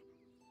sure?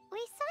 We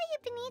saw you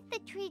beneath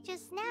the tree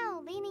just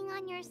now, leaning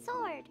on your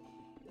sword.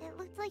 It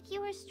looked like you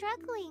were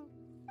struggling.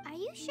 Are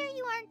you sure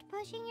you aren't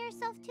pushing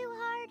yourself too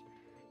hard?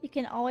 You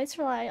can always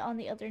rely on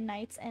the other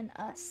knights and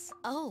us.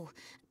 Oh,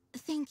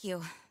 thank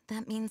you.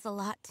 That means a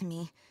lot to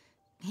me.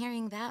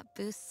 Hearing that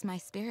boosts my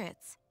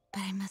spirits.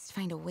 But I must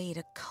find a way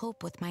to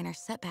cope with minor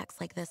setbacks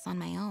like this on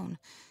my own.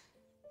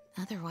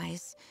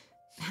 Otherwise,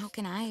 how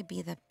can I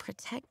be the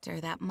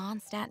protector that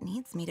Mondstadt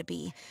needs me to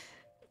be?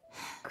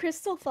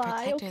 Crystal Fly,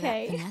 Protector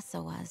okay. that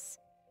Vanessa was.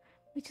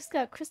 We just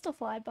got Crystal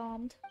Fly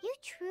bombed. You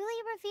truly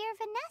revere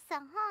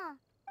Vanessa, huh?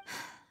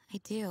 I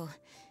do.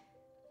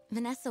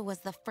 Vanessa was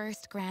the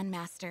first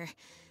Grandmaster,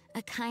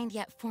 a kind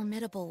yet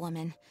formidable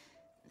woman.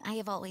 I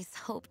have always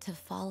hoped to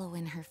follow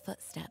in her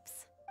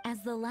footsteps.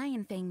 As the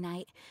Lionfang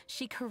Knight,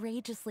 she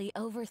courageously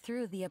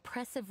overthrew the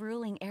oppressive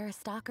ruling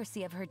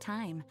aristocracy of her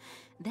time.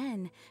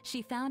 Then,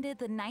 she founded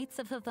the Knights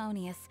of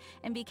Favonius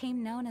and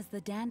became known as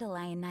the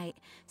Dandelion Knight,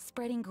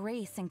 spreading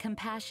grace and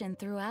compassion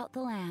throughout the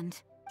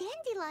land.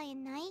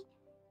 Dandelion Knight?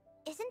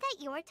 Isn't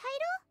that your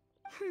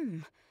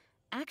title?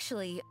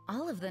 Actually,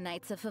 all of the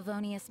Knights of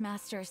Favonius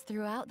Masters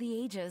throughout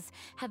the ages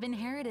have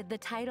inherited the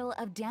title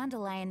of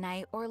Dandelion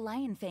Knight or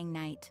Lionfang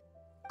Knight.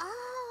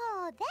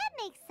 Oh,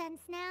 that makes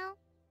sense now.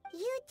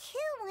 You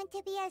too want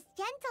to be as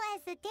gentle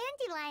as the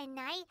Dandelion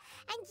Knight,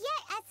 and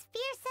yet as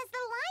fierce as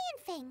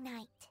the Lionfang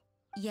Knight.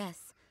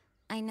 Yes,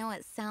 I know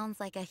it sounds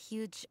like a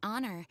huge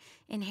honor,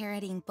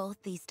 inheriting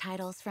both these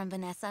titles from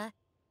Vanessa.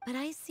 but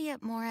I see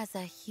it more as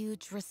a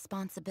huge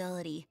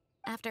responsibility.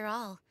 After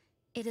all,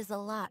 it is a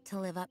lot to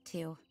live up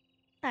to.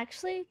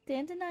 Actually,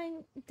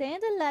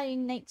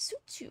 Dandelion Night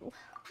Suit You.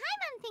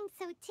 Paimon thinks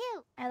so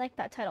too. I like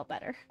that title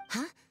better.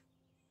 Huh?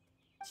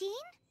 Jean?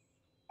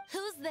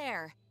 Who's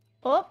there?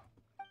 Oh!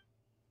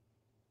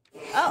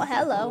 Oh,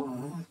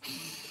 hello.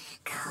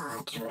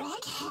 Caught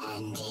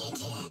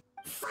red-handed.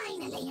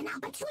 Finally, an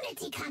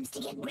opportunity comes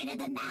to get rid of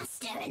the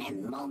master in a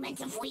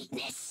moment of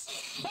weakness.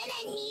 And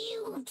then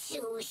you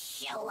two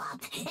show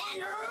up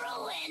and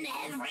ruin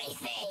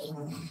everything.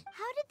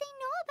 How did they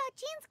know about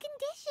Jean's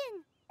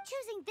condition?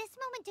 Choosing this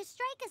moment to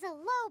strike is a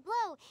low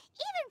blow,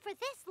 even for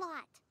this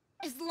lot.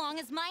 As long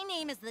as my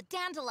name is the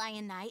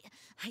Dandelion Knight,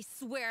 I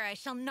swear I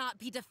shall not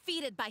be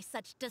defeated by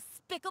such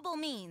despicable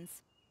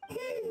means.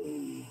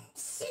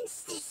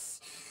 Since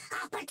this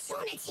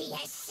opportunity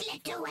has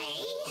slipped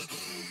away,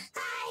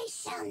 I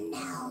shall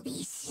now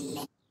be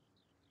slipped.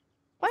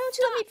 Why don't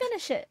you let me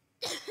finish it?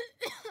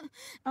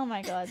 Oh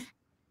my god.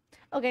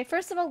 Okay,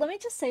 first of all, let me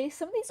just say,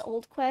 some of these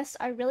old quests,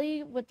 I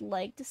really would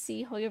like to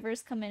see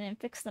Hoyoverse come in and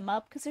fix them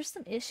up, because there's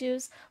some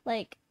issues,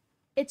 like,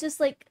 it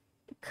just, like,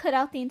 cut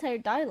out the entire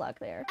dialogue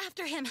there.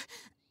 After him!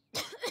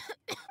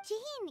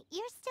 Jean,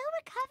 you're still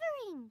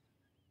recovering.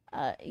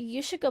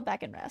 You should go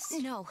back and rest.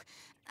 No,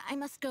 I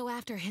must go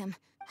after him.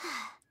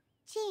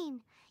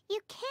 Jean, you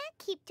can't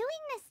keep doing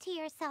this to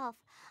yourself.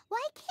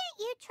 Why can't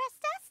you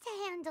trust us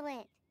to handle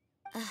it?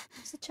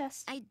 It's a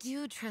chest. I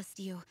do trust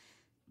you,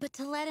 but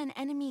to let an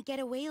enemy get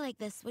away like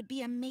this would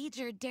be a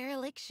major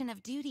dereliction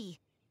of duty.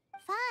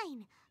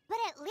 Fine, but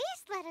at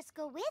least let us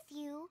go with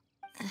you.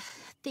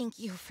 Thank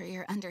you for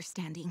your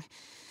understanding.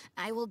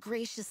 I will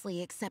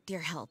graciously accept your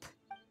help.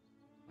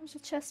 There's a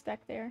chest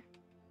back there.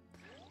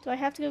 Do I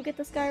have to go get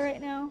this guy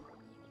right now?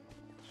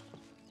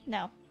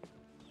 No.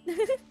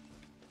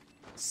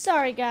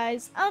 Sorry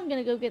guys, I'm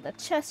gonna go get the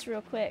chest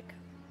real quick.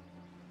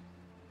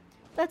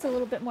 That's a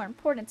little bit more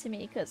important to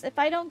me, because if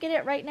I don't get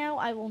it right now,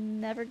 I will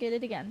never get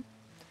it again.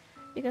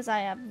 Because I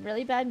have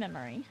really bad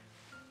memory.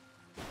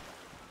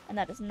 And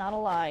that is not a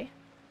lie.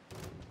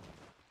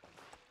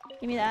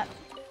 Give me that.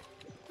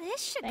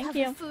 This should Thank cover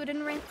you. food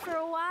and rent for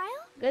a while.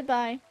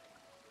 Goodbye.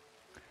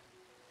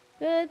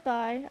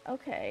 Goodbye.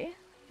 Okay.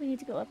 We need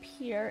to go up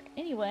here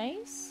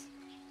anyways.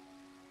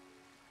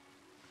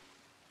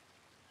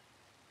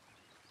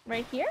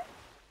 Right here?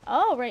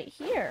 Oh, right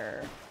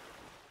here.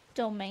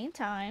 Domain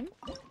time.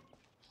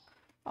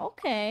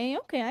 Okay,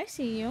 okay, I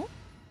see you.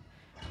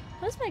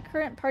 What is my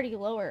current party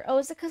lower? Oh,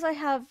 is it because I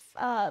have,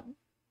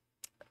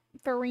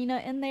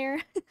 Farina in there?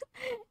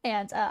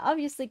 And,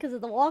 obviously because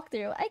of the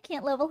walkthrough, I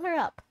can't level her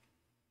up.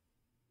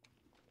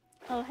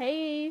 Oh,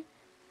 hey.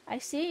 I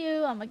see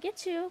you. I'm gonna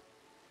get you.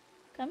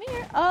 Come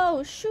here.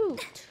 Oh,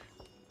 shoot.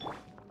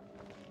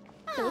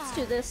 Okay, let's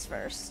do this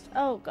first.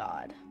 Oh,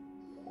 God.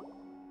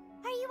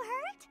 Are you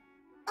hurt?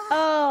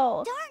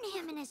 Oh.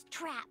 Darn him and his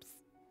traps.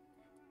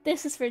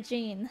 This is for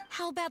Jean.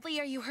 How badly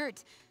are you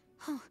hurt?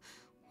 Oh,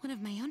 one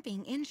of my own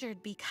being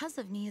injured because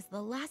of me is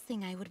the last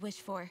thing I would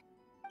wish for.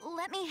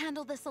 Let me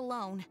handle this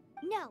alone.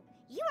 No,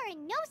 you are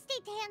in no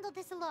state to handle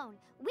this alone.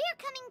 We're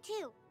coming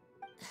too.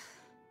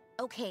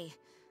 Okay,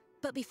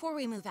 but before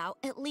we move out,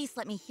 at least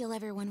let me heal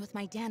everyone with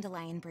my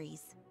Dandelion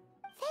Breeze.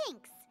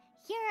 Thanks.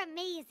 You're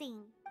amazing.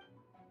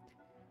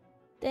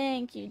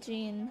 Thank you,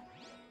 Jean.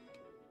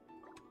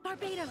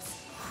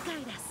 Barbados,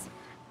 guide us.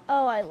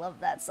 Oh, I love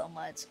that so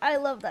much. I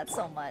love that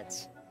so much.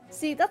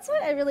 See, that's why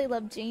I really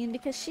love Jean,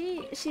 because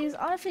she's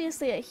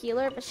obviously a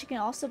healer, but she can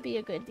also be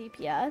a good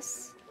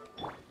DPS.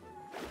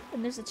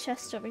 And there's a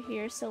chest over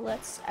here, so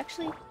let's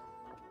actually...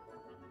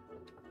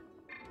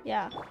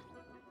 Yeah.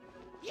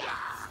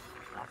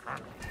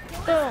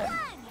 Boom!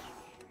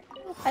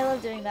 I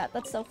love doing that.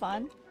 That's so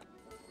fun.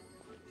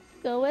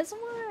 Go as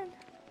one.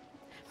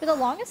 For the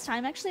longest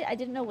time, actually, I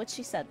didn't know what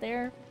she said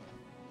there.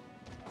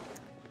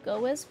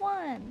 Go as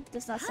one.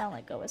 Does not sound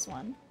like go as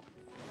one.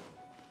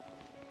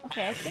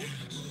 Okay, I think.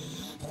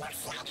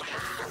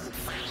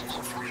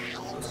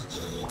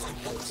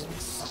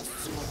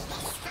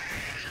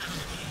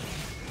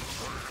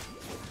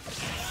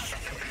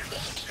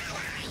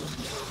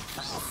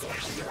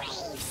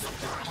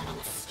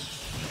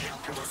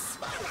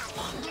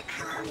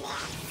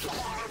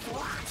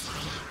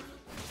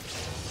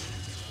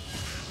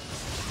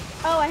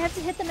 Oh, I have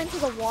to hit them into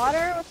the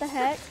water? What the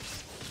heck?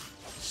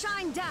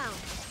 Shine down.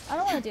 I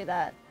don't want to do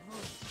that.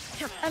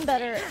 I'm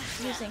better at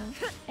using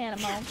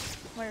Animo,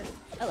 or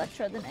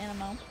Electro than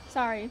Animo.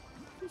 Sorry.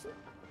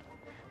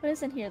 What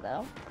is in here,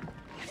 though?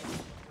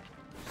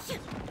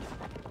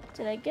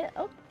 Did I get...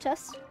 Oh,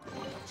 chest.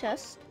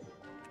 Chest.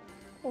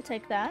 We'll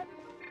take that.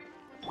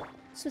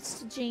 Switch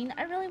to Jean.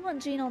 I really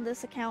want Jean on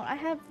this account. I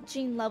have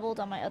Jean leveled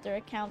on my other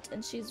account,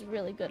 and she's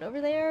really good over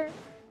there.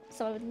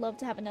 So I would love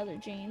to have another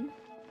Jean.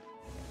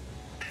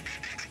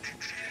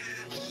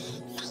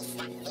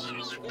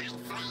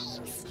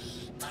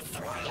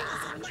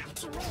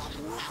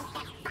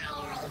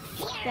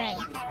 Dang,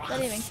 that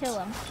didn't even kill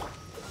him.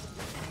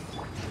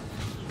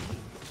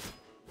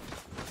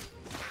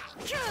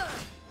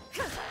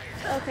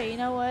 Okay, you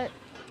know what?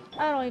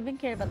 I don't even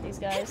care about these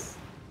guys.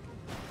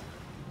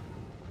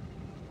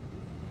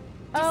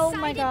 Oh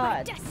my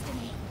god.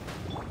 Destiny.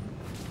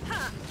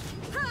 Ha!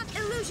 Ha!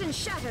 Illusion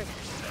shattered.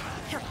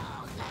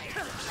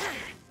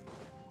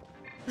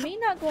 Me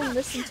not going to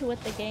listen to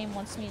what the game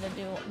wants me to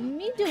do.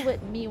 Me do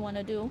what me want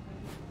to do.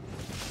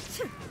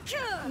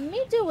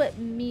 Me do what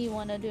me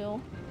want to do.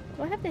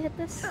 Do I have to hit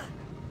this?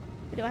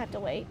 Or do I have to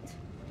wait?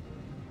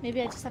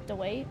 Maybe I just have to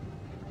wait.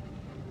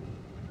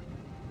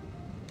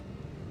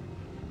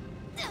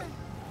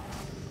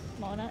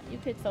 Mona, you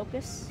could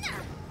focus.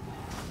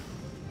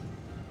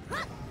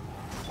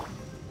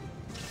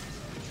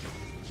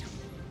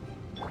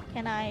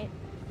 Can I?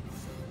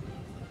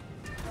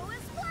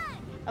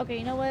 Okay,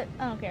 you know what?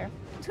 I don't care.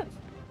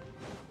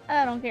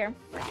 I don't care.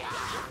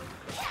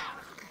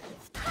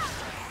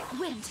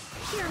 Wind,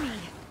 hear me.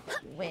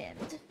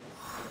 Wind.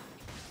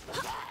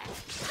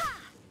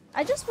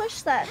 I just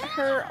wish that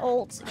her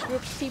ult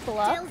groups people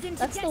up.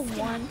 That's the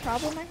one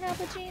problem I have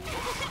with Jean.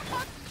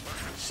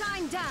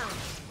 Shine down.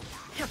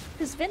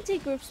 Because Venti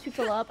groups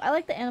people up. I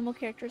like the animal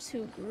characters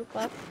who group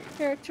up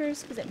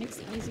characters because it makes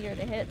it easier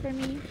to hit for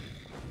me.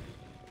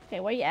 Okay,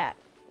 where you at?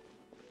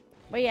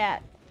 Where you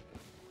at?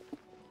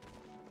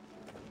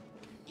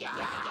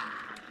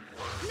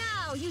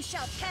 Now you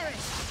shall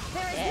perish.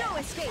 There is no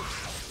escape.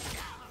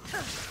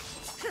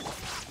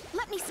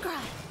 Let me scry.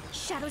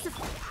 Shadows of...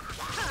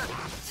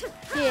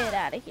 Get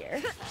out of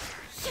here.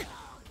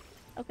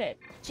 Okay,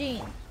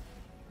 Jean.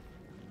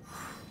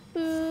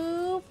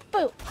 Boop,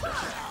 boop.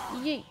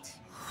 Yeet.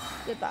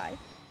 Goodbye.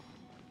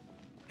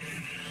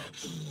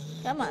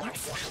 Come on.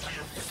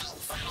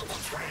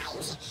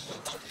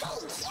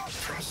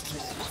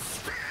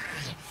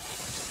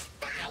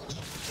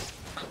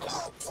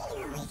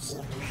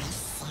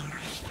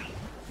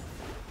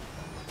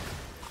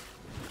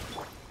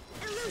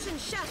 Illusion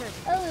shattered.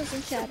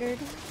 Illusion shattered.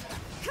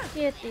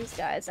 Get these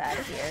guys out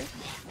of here.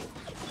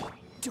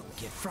 Don't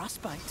get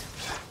frostbite.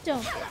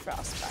 Don't get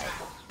frostbite.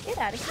 Get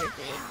out of here,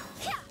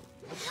 dude.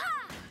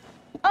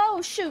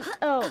 Oh, shoot.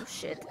 Oh,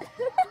 shit.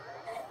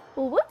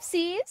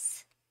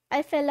 Whoopsies.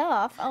 I fell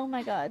off. Oh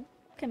my god.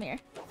 Come here.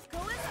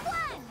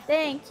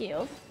 Thank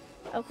you.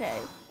 Okay,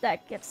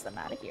 that gets them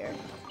out of here.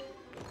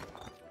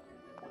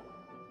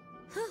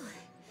 Whew.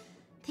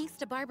 Thanks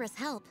to Barbara's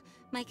help,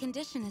 my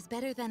condition is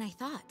better than I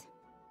thought.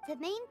 The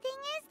main thing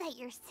is that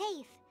you're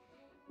safe.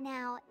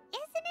 Now,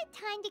 isn't it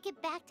time to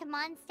get back to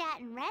Mondstadt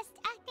and rest,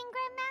 Acting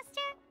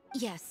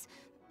Grandmaster? Yes,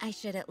 I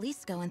should at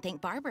least go and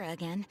thank Barbara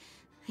again.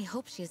 I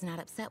hope she's not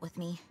upset with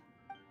me.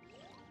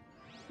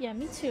 Yeah,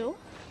 me too.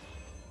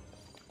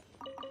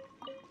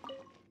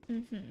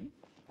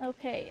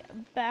 Okay,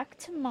 back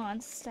to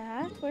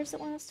Mondstadt. Where does it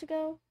want us to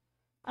go?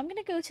 I'm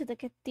gonna go to the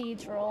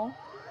cathedral.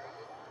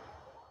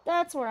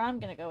 That's where I'm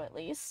gonna go, at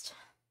least.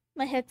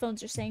 My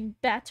headphones are saying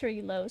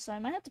battery low, so I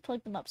might have to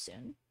plug them up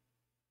soon.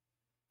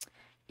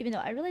 Even though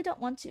I really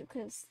don't want to,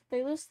 because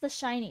they lose the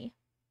shiny.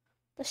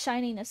 The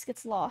shininess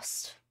gets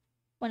lost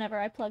whenever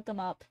I plug them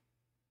up.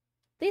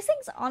 These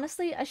things,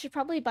 honestly, I should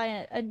probably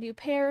buy a new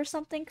pair or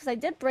something, because I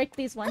did break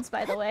these ones,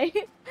 by the way.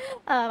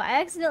 I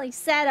accidentally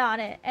sat on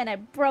it, and I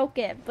broke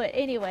it. But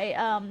anyway,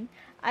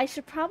 I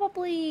should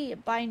probably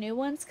buy new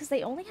ones, because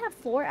they only have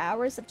 4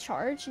 hours of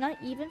charge, not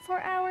even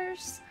 4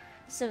 hours.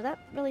 So that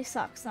really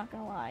sucks, not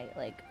gonna lie.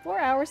 Like, 4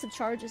 hours of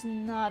charge is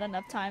not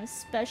enough time,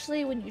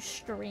 especially when you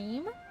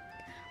stream.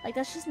 Like,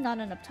 that's just not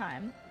enough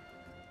time.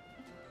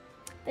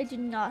 They do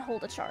not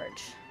hold a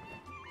charge.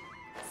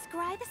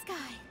 Scry the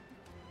sky.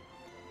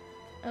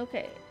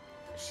 Okay,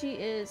 she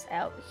is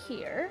out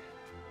here.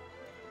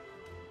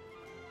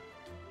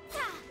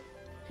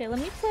 Okay, let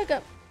me plug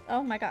up.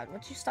 Oh my god,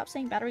 would you stop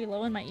saying battery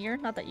low in my ear?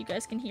 Not that you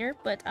guys can hear,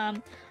 but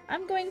I'm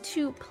going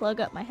to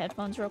plug up my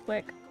headphones real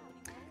quick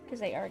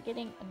because they are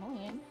getting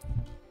annoying.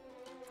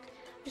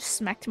 Just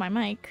smacked my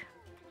mic.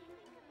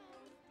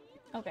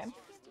 Okay.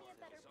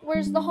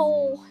 Where's the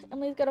hole?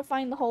 Emily's gotta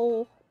find the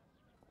hole.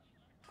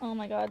 Oh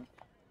my god.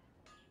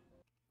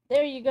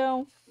 There you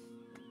go.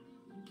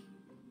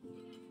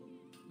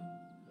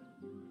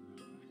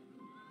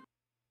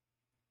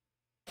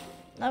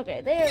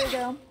 Okay, there we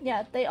go.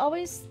 Yeah, they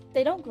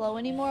don't glow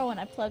anymore when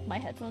I plug my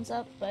headphones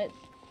up, but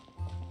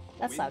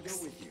that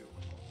sucks.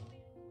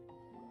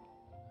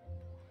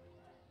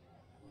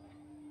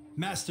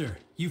 Master,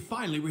 you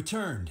finally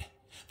returned.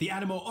 The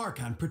Animo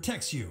Archon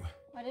protects you.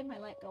 Why did my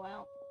light go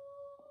out?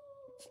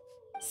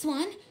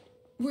 Swan,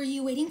 were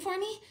you waiting for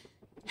me?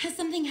 Has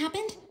something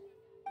happened?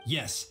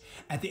 Yes,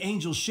 at the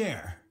Angel's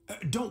Share.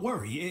 Don't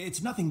worry,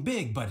 it's nothing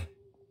big, but...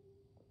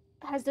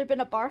 Has there been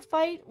a bar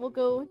fight? We'll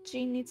go.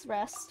 Jean needs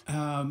rest.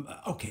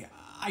 Okay.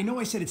 I know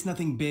I said it's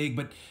nothing big,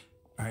 but...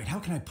 Alright, how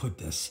can I put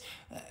this?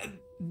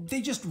 They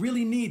just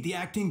really need the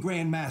Acting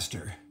Grand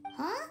Master.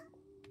 Huh?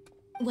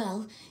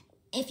 Well,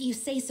 if you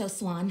say so,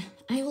 Swan,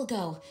 I will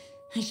go.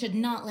 I should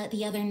not let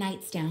the other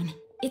knights down.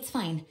 It's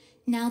fine.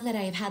 Now that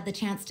I have had the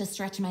chance to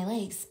stretch my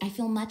legs, I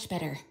feel much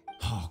better.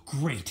 Oh,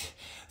 great.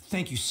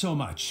 Thank you so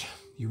much.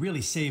 You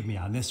really saved me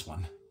on this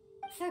one.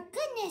 For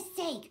goodness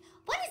sake,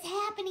 what is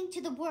happening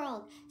to the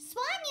world?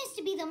 Swan used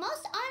to be the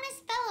most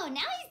honest fellow Oh, now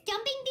he's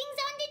dumping things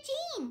onto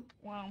Jean.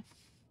 Wow.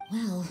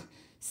 Well,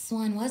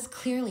 Swan was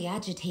clearly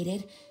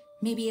agitated.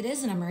 Maybe it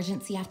is an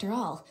emergency after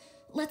all.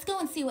 Let's go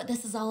and see what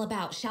this is all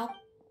about, shall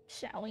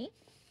we?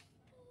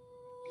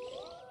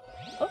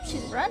 Oh,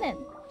 she's running.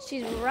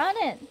 She's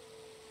running.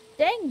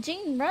 Dang,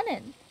 Jean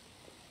running.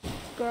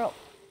 Girl,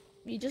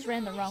 you just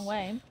ran the wrong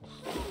way.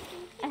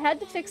 I had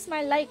to fix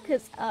my light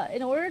because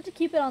in order to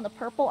keep it on the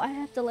purple, I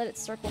have to let it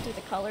circle through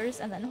the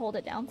colors and then hold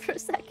it down for a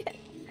second.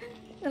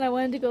 And I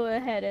wanted to go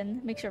ahead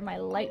and make sure my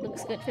light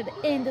looks good for the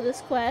end of this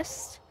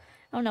quest.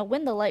 I don't know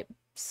when the light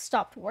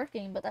stopped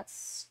working, but that's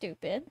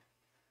stupid.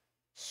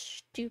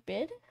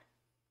 Stupid.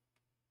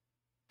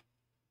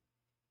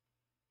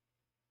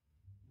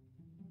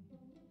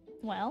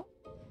 Well,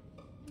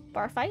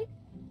 bar fight?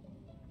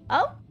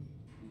 Oh!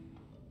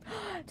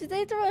 Did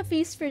they throw a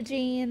feast for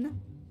Jean?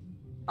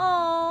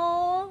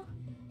 Oh,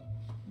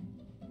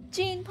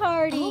 Jean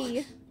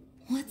party! Oh,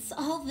 what's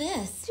all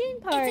this? Jean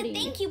party! It's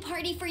a thank you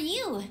party for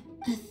you!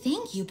 A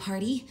thank you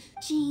party?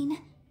 Jean,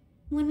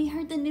 when we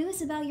heard the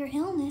news about your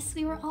illness,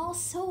 we were all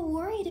so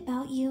worried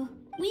about you.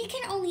 We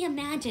can only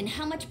imagine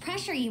how much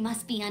pressure you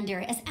must be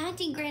under as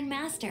acting Grand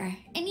Master,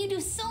 and you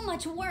do so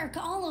much work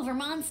all over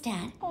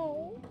Mondstadt.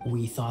 Oh.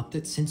 We thought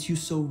that since you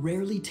so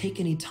rarely take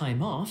any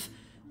time off,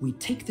 we'd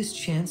take this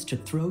chance to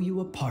throw you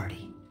a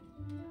party.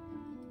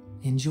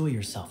 Enjoy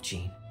yourself,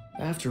 Jean.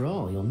 After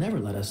all, you'll never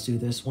let us do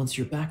this once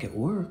you're back at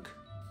work.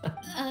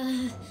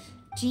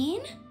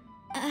 Jean?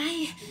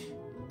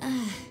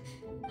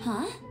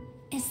 Huh?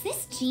 Is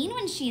this Jean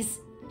when she's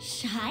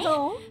shy?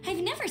 Oh.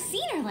 I've never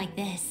seen her like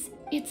this.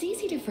 It's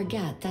easy to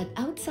forget that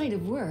outside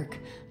of work,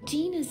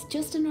 Jean is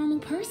just a normal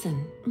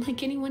person,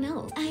 like anyone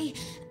else.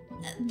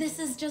 This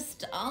is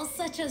just all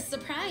such a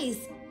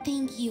surprise.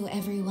 Thank you,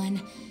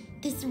 everyone.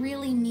 This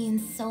really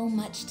means so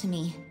much to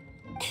me.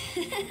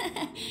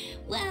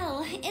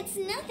 Well, it's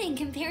nothing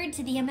compared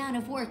to the amount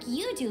of work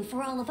you do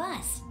for all of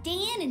us,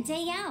 day in and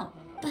day out.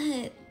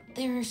 But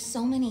there are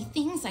so many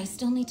things I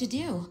still need to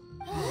do.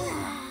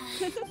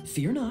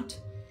 Fear not.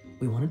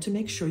 We wanted to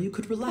make sure you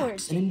could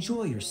relax and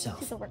enjoy yourself.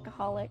 She's a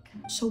workaholic.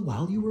 So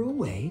while you were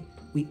away,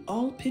 we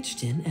all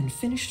pitched in and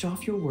finished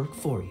off your work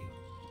for you.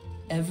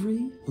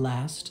 Every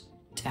last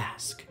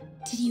task.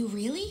 Did you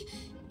really?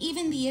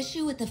 Even the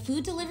issue with the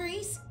food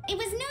deliveries? It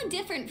was no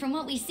different from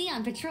what we see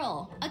on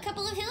patrol. A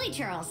couple of hilly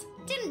churls.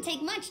 Didn't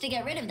take much to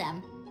get rid of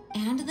them.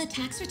 And the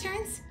tax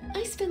returns?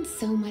 I spent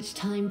so much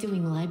time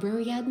doing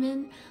library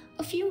admin.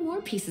 A few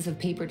more pieces of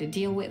paper to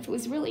deal with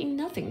was really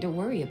nothing to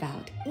worry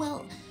about.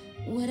 Well,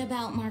 what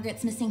about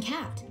Margaret's missing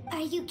cat?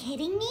 Are you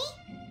kidding me?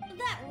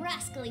 That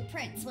rascally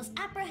prince was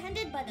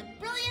apprehended by the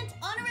brilliant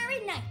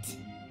honorary knight.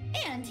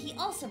 And he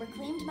also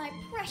reclaimed my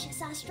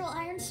precious astral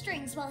iron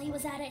strings while he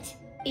was at it.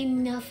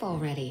 Enough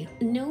already.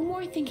 No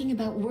more thinking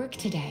about work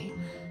today.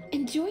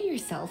 Enjoy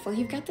yourself while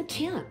you've got the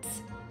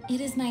chance.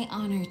 It is my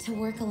honor to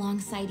work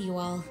alongside you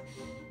all.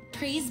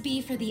 Praise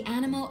be for the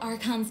Animo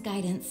Archon's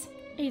guidance.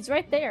 He's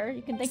right there.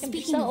 You can thank him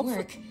Speaking yourself. of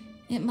work,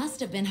 it must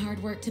have been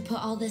hard work to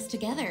put all this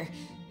together.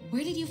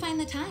 Where did you find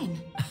the time?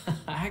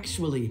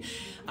 Actually,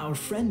 our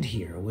friend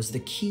here was the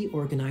key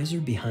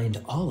organizer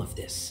behind all of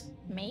this.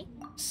 Me?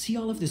 See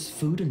all of this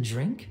food and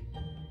drink?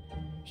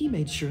 He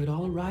made sure it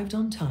all arrived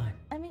on time.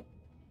 I mean,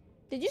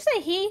 did you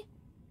say he?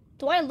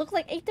 Do I look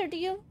like Aether to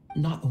you?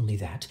 Not only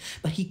that,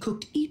 but he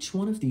cooked each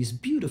one of these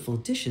beautiful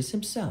dishes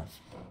himself.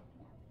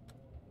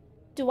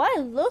 Do I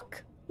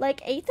look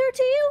like Aether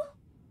to you?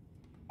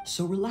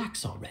 So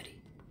relax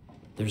already.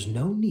 There's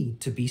no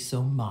need to be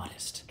so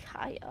modest.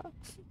 Kaya.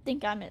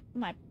 Think I'm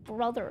my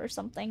brother or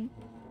something.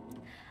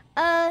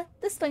 This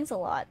explains a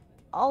lot.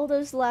 All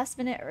those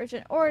last-minute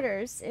urgent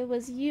orders, it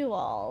was you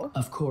all.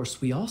 Of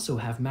course, we also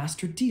have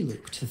Master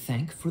D-Luke to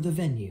thank for the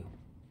venue.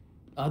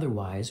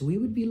 Otherwise, we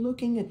would be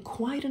looking at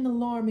quite an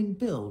alarming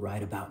bill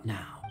right about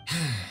now.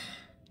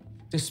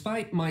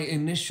 Despite my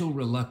initial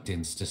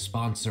reluctance to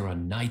sponsor a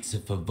Knights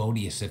of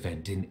Favonius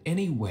event in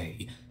any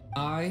way,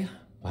 I,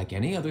 like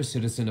any other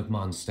citizen of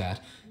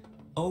Mondstadt,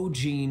 owe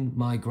Jean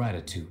my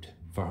gratitude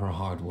for her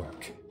hard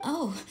work.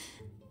 Oh,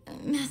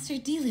 Master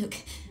D-Luke.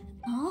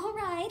 All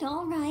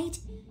right.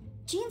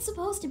 Jean's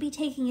supposed to be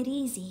taking it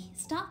easy.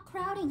 Stop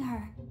crowding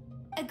her.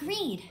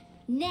 Agreed.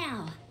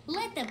 Now,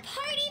 let the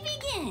party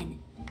begin.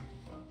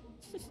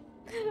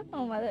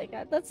 Oh my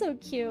god, that's so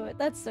cute.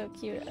 That's so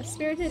cute. A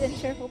spirited and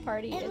cheerful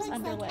party It is looks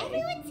underway. like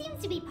everyone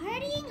seems to be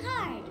partying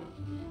hard.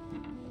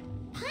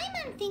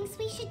 Paimon thinks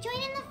we should join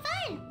in the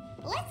fun.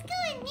 Let's go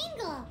and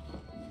mingle.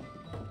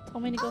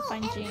 Told me to go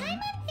find Jean.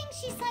 Paimon thinks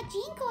she saw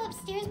Jean go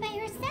upstairs by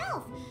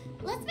herself.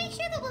 Let's make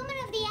sure the woman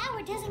of the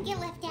hour doesn't get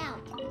left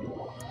out.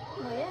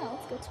 Oh yeah,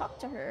 let's go talk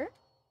to her.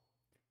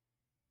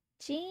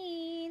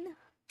 Jean!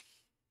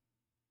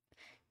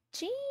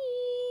 Jean!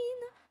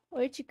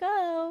 Where'd you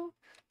go?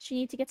 She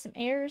need to get some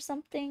air or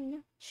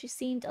something? She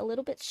seemed a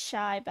little bit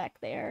shy back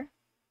there.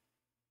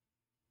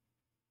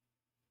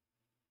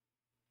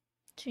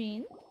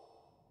 Jean?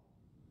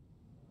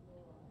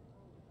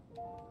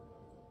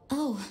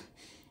 Oh,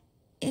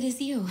 it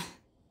is you.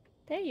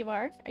 There you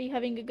are. Are you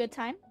having a good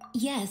time?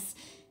 Yes,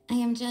 I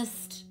am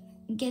just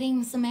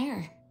getting some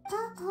air.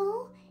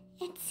 Uh-oh.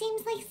 It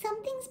seems like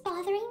something's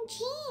bothering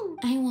Jean.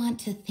 I want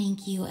to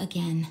thank you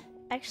again.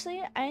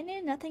 Actually, I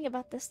knew nothing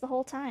about this the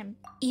whole time.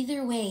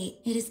 Either way,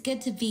 it is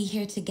good to be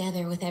here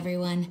together with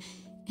everyone.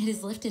 It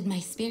has lifted my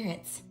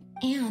spirits.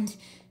 And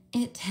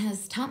it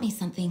has taught me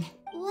something.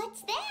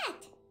 What's that?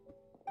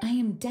 I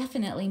am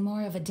definitely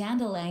more of a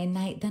Dandelion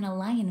Knight than a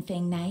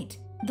Lionfang Knight.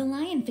 The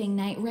Lionfang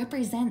Knight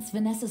represents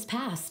Vanessa's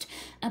past,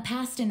 a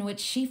past in which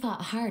she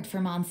fought hard for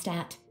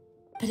Mondstadt.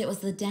 But it was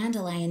the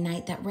Dandelion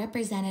Knight that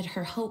represented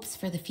her hopes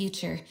for the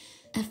future,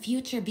 a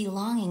future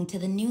belonging to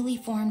the newly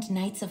formed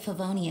Knights of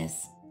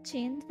Favonius.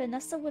 Jean,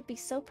 Vanessa would be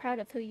so proud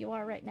of who you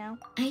are right now.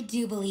 I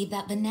do believe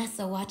that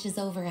Vanessa watches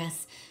over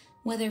us,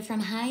 whether from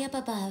high up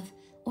above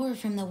or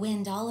from the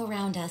wind all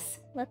around us.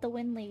 Let the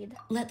wind lead.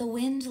 Let the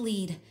wind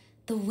lead.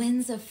 The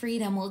winds of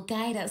freedom will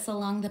guide us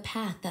along the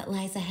path that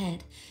lies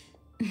ahead.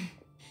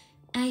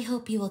 I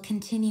hope you will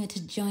continue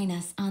to join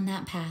us on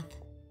that path.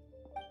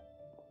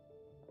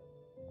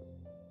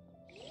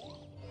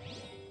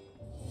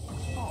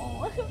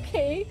 Oh,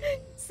 okay.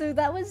 So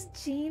that was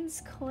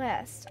Jean's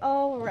quest.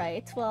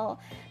 Alright, well,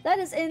 that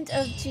is end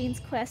of Jean's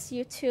quest,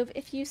 YouTube.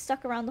 If you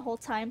stuck around the whole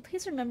time,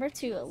 please remember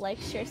to like,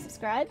 share,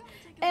 subscribe,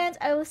 and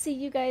I will see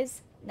you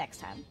guys next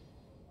time.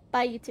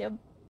 Bye, YouTube.